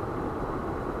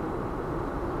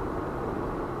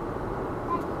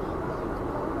 Daddy, do you want to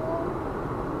go home?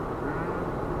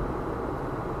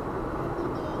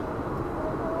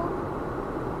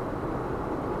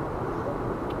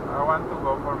 I want to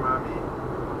go for mommy.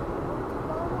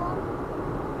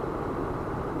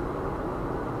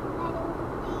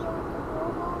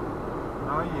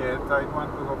 Not yet. I want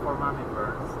to go for mommy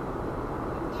first.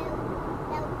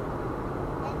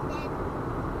 And then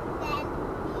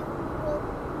you go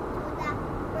to the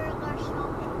burger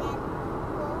shop and then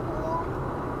go home.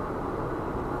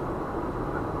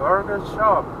 Burger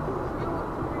shop. I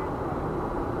want burger.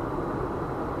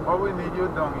 Oh, we need you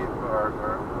don't eat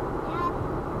burger. Yeah, I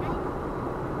burger.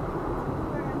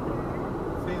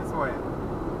 Since when?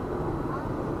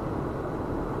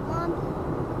 Mommy.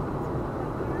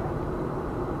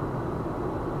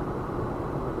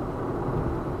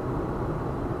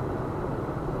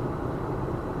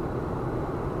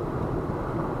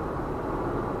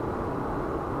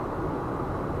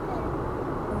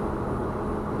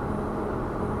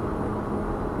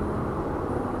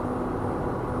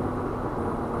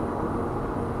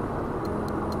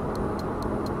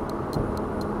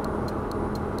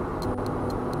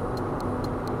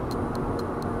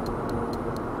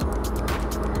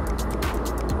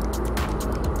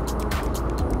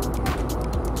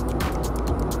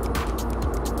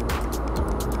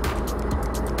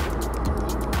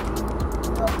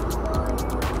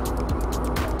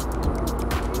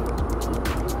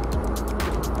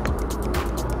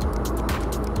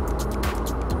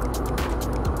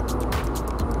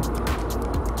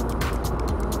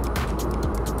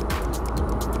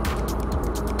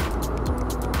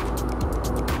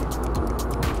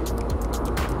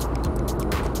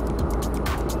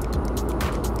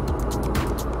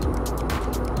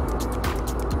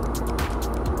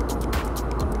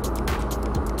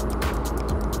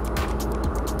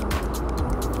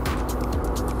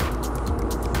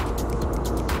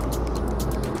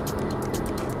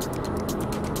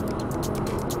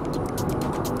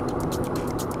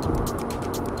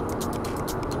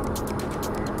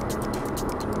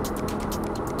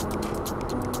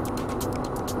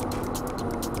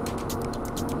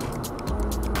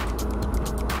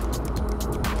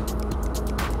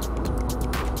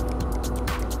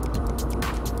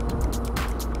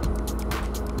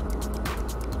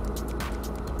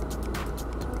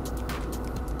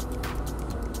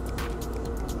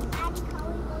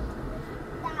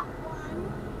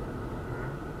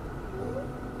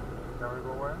 Shall we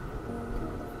go where?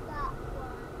 That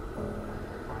one.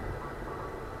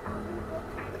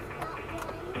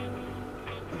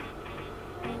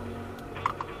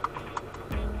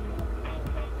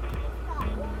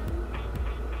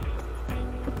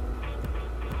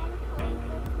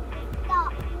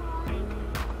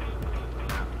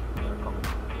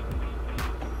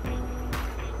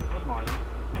 Good morning.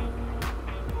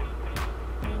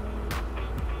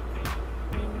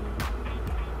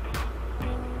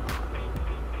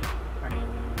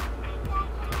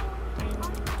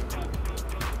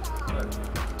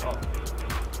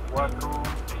 What room?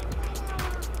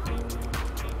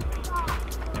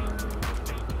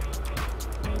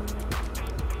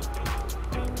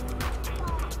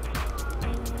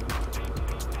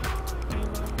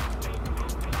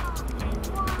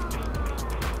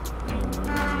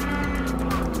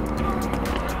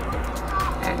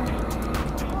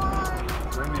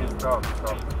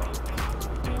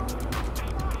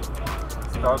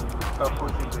 Stop. Stop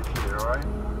pushing the chair, right?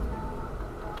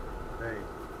 Hey.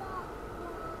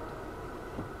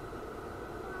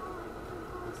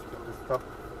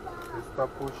 stop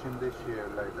pushing the chair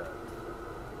like that.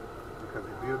 Because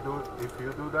if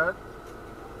you do that,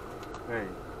 hey,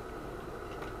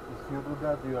 if you do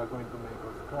that, you are going to make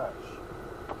us crash.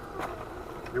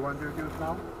 You want your juice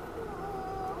now?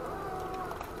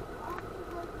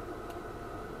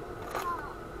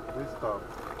 We stop.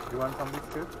 You want some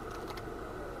biscuit?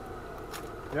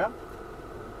 Yeah?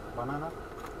 Banana?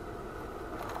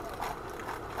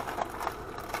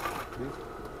 This?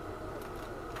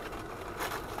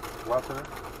 Water?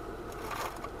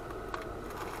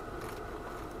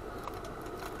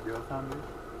 Your sandwich?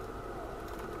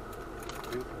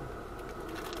 This?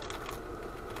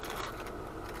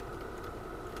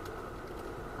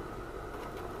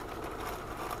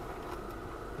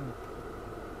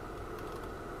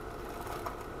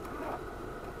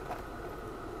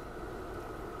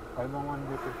 I don't want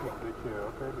you to kick the chair,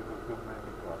 okay? Because you'll make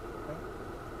me crash, okay?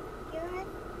 Yours?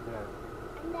 Yes.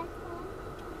 And that one?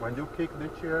 When you kick the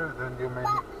chair, then you make me...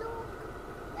 But look,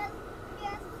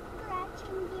 you're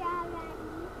scratching the already.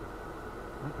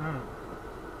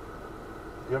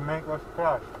 You make us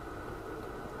crash.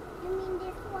 You mean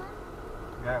this one?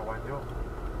 Yeah, when you...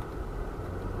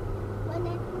 When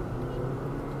I push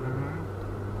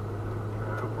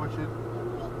You push it, it. you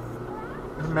make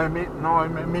scratch? It made me... No, it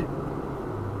made me...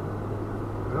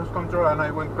 Lose control and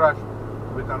I will crash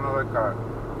with another car.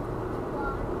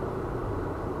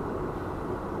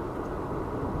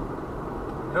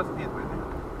 Just eat with it.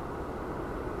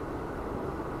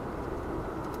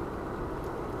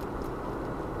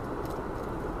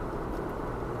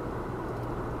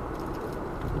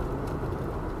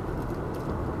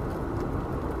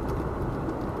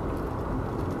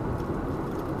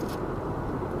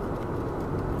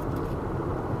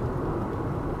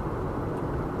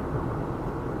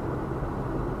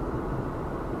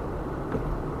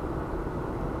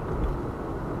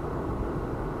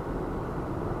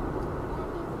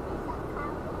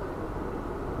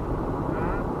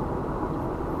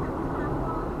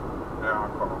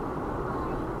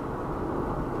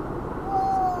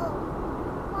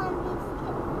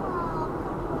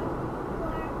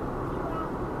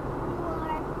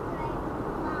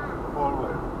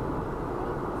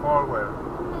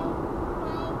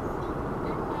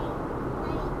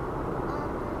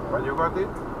 But you got it?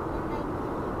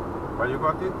 But you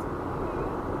got it?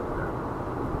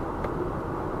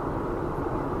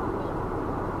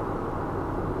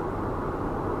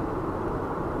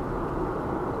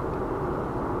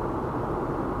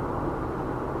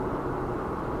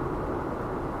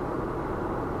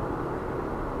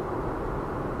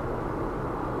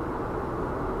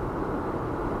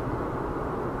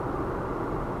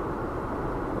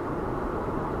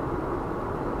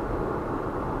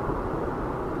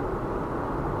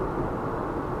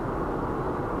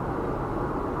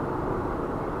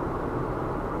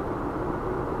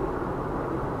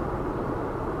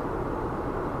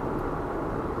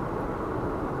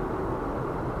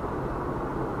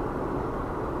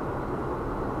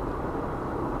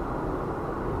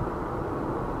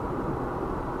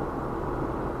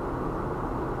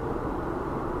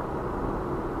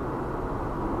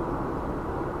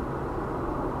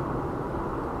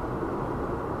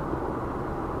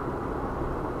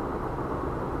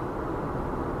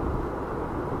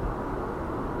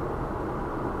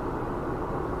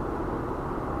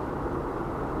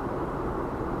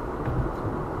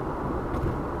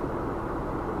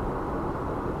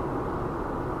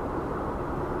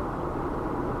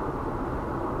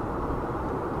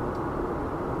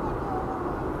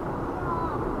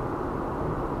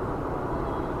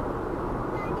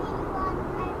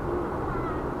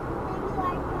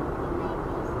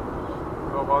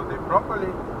 Hold it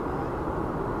properly,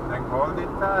 then hold it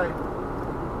tight.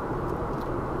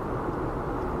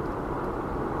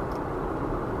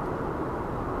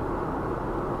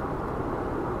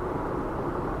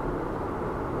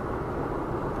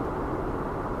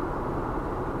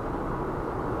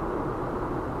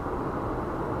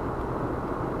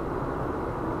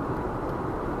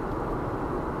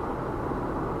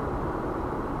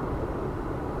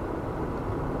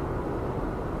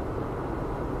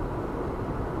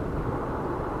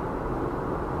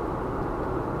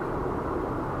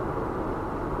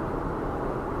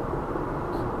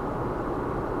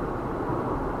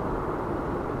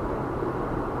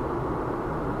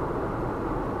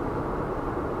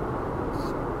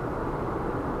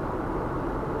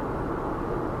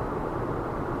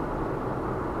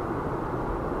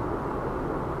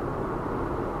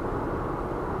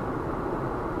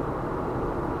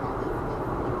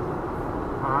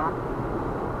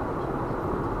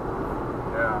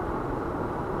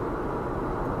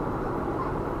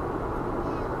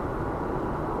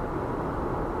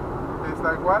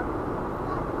 like what?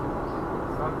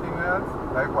 Something else?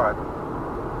 Like what?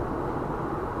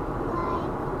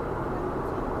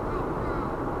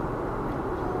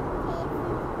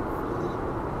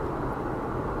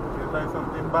 Feels like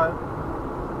something bad?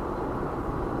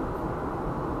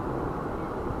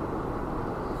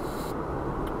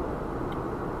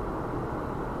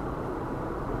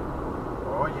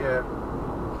 Oh yeah.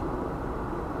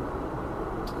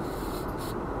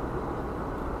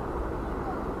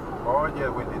 Oh yeah,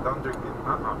 Wendy, don't drink it.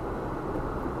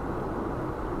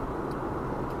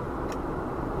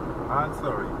 I'm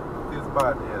sorry. It is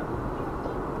bad, yeah.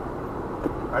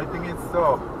 I think it's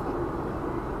soap.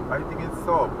 I think it's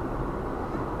soap.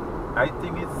 I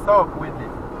think it's soap, Wendy.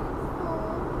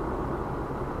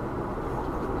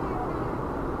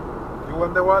 You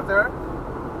want the water?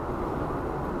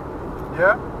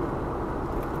 Yeah?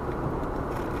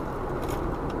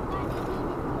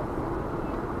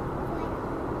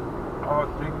 Oh,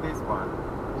 drink this one.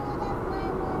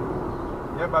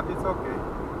 Yeah, but it's okay.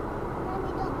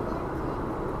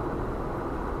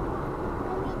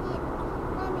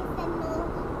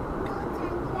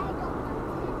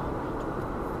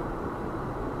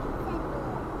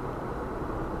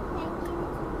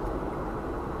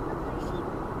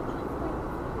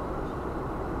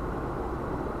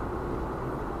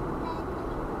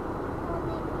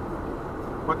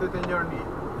 Put it in your knee,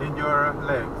 in your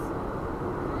legs.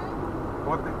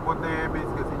 Put the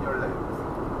biscuits in your legs.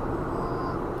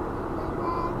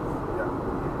 Yeah.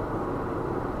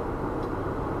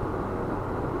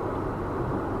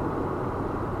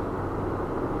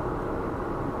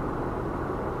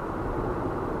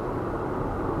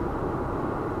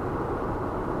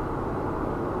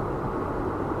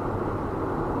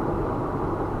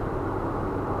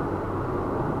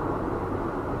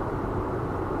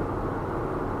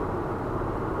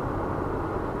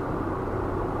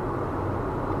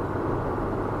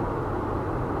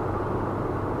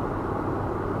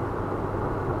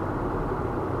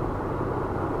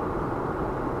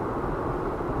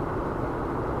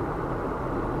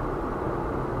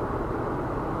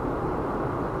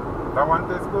 That one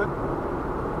tastes good?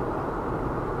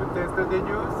 You tasted the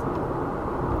juice?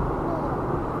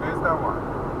 Taste that one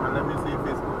and let me see if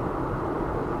it's good.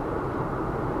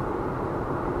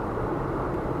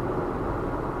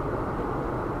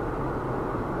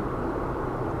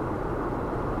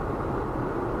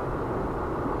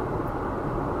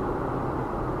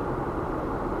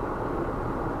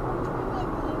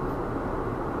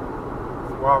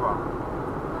 It's guava.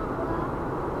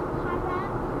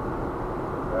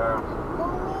 Yeah.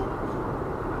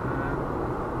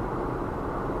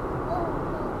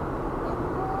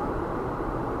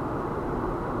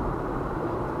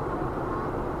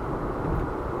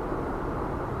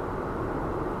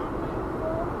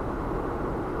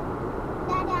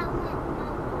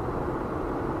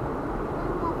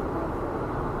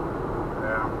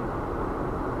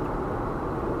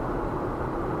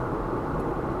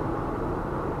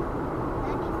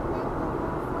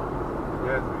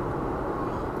 Yes,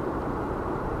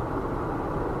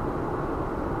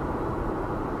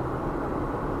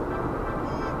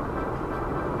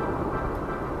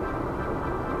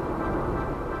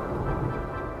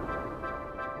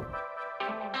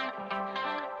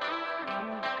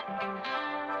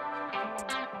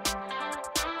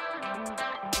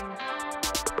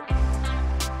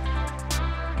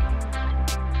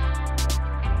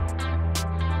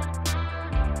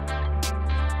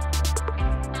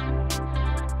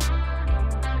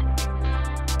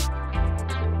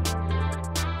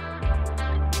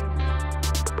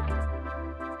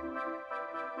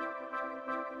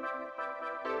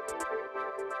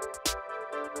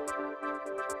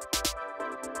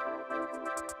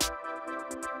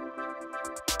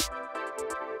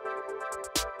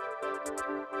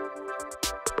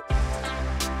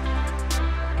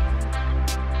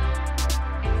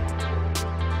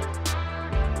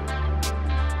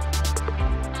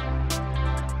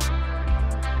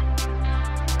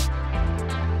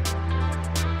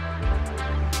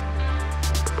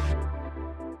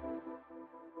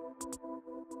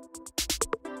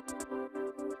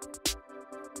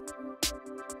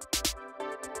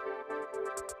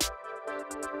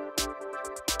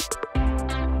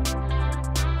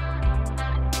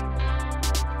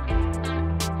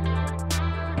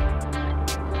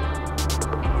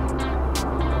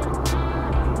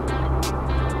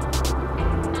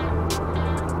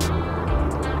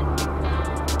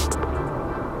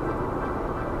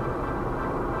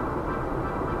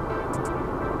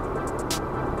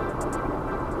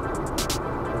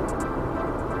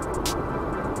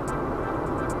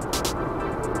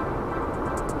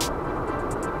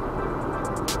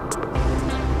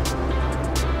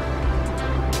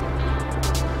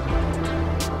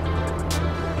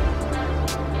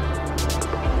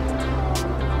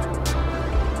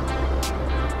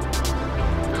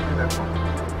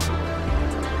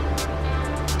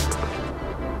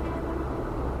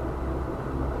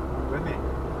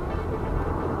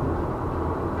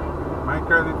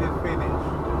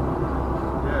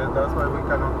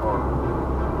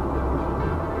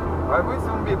 I will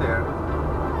soon be there.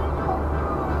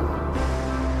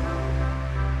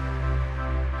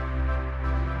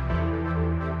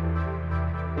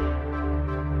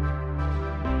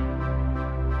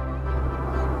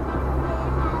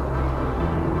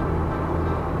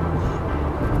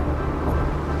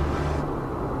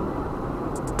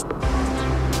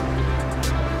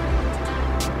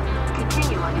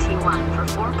 Continue on T1 for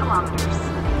 4 kilometers.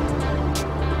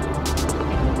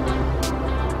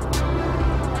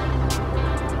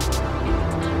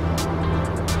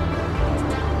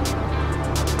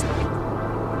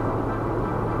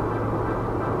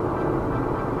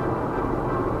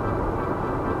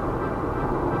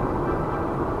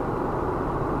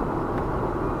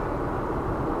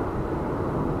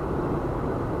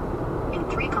 In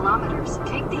 3 kilometers,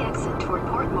 take the exit toward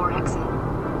Portmore exit.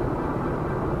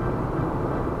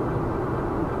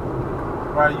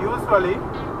 Well, usually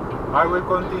I will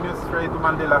continue straight to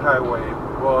Mandela Highway,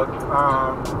 but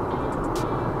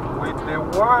with the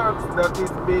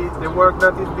work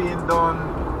that is being done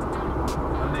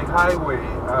on the highway,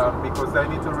 because I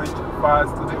need to reach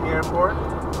fast to the airport,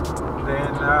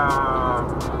 then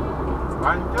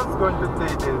I'm just going to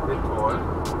take the toll,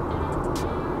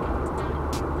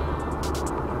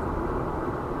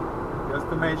 just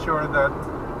to make sure that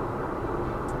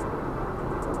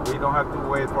we don't have to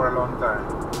wait for a long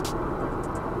time.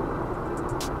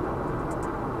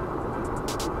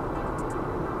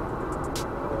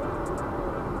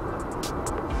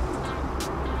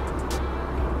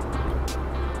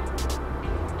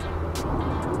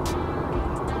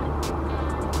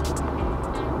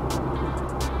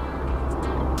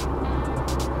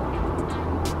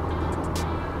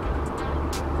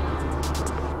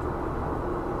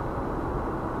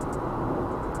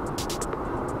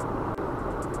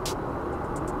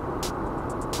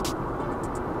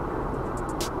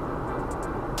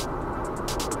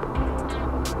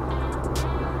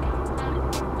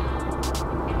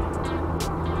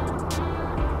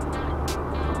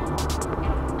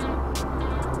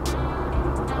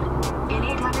 In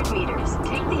 800 meters,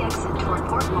 take the exit toward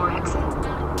Portmore exit.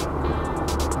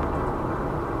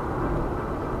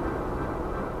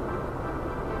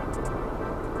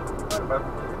 Well, but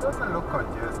it doesn't look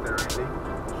congested really.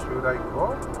 Should I go?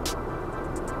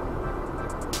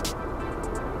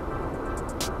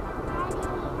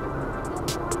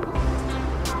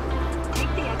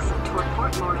 Take the exit toward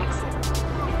Portmore exit.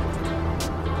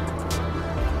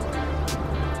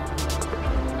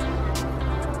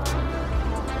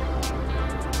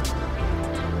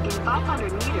 In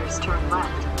 500 meters, turn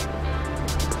left.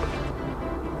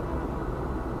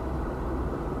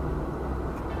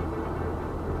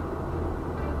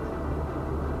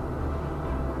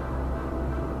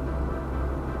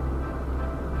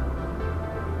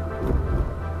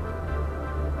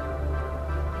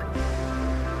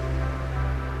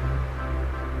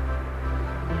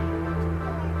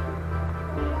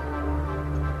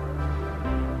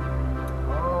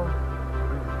 Oh,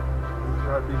 you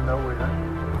have been nowhere.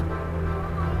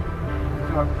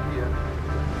 You have here.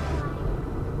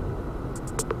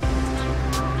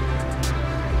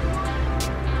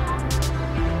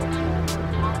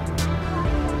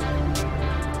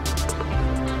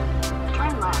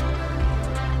 Turn left.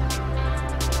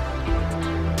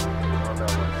 Oh,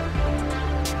 that one.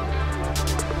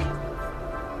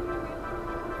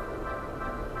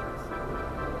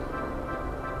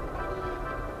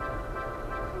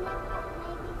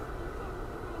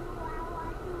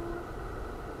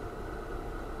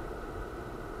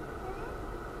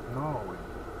 No way.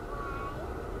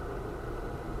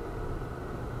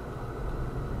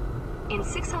 In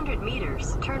 600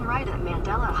 meters, turn right at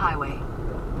Mandela Highway.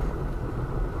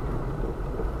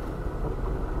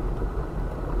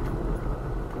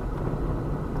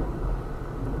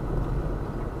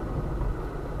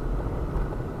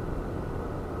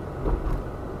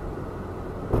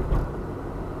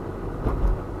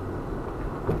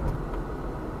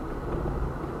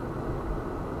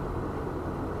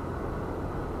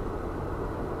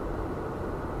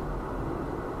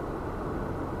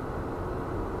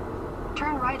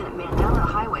 Turn right at Mandela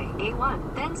Highway,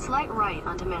 A1, then slight right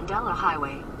onto Mandela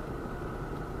Highway.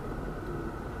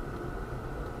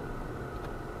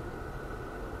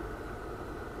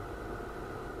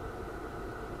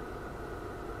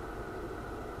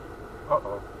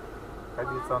 Uh-oh. I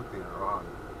did something wrong.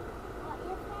 What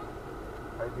you said?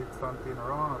 I did something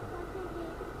wrong.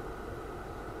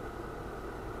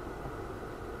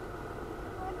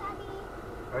 What Daddy?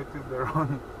 I took the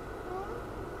wrong.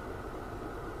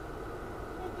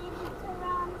 You did it the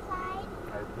wrong side?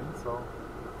 I think so.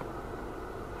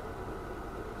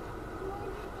 What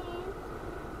you did?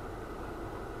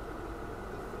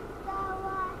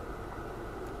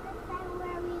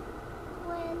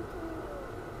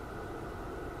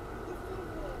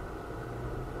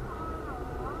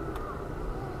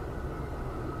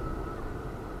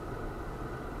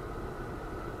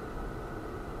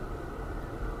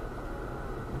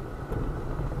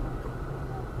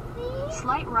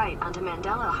 slight right onto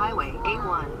Mandela Highway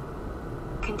A1.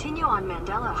 Continue on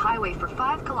Mandela Highway for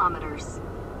 5 kilometers.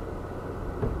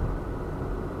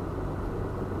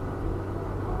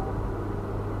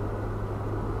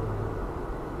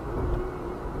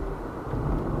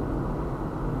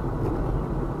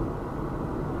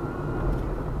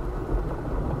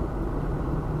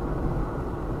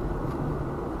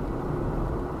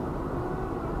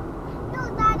 No,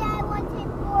 Daddy, I wanted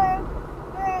more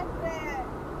burger.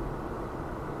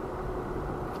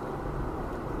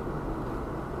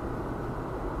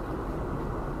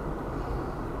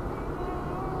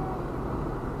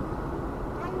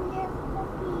 And there's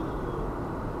cookie.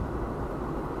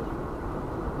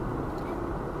 And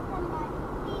somebody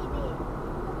eat it.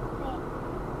 Okay.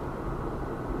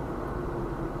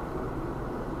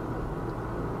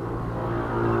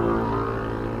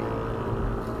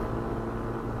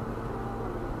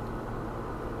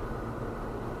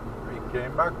 We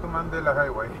came back to Mandela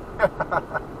Highway.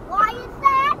 Why you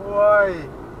sad? Why?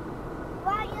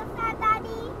 Why you sad,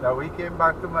 Daddy? Now we came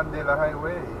back to Mandela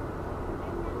Highway.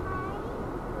 And the high?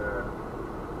 Yeah.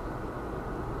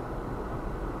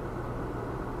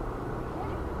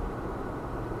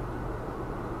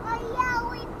 Oh yeah,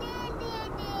 we did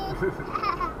it.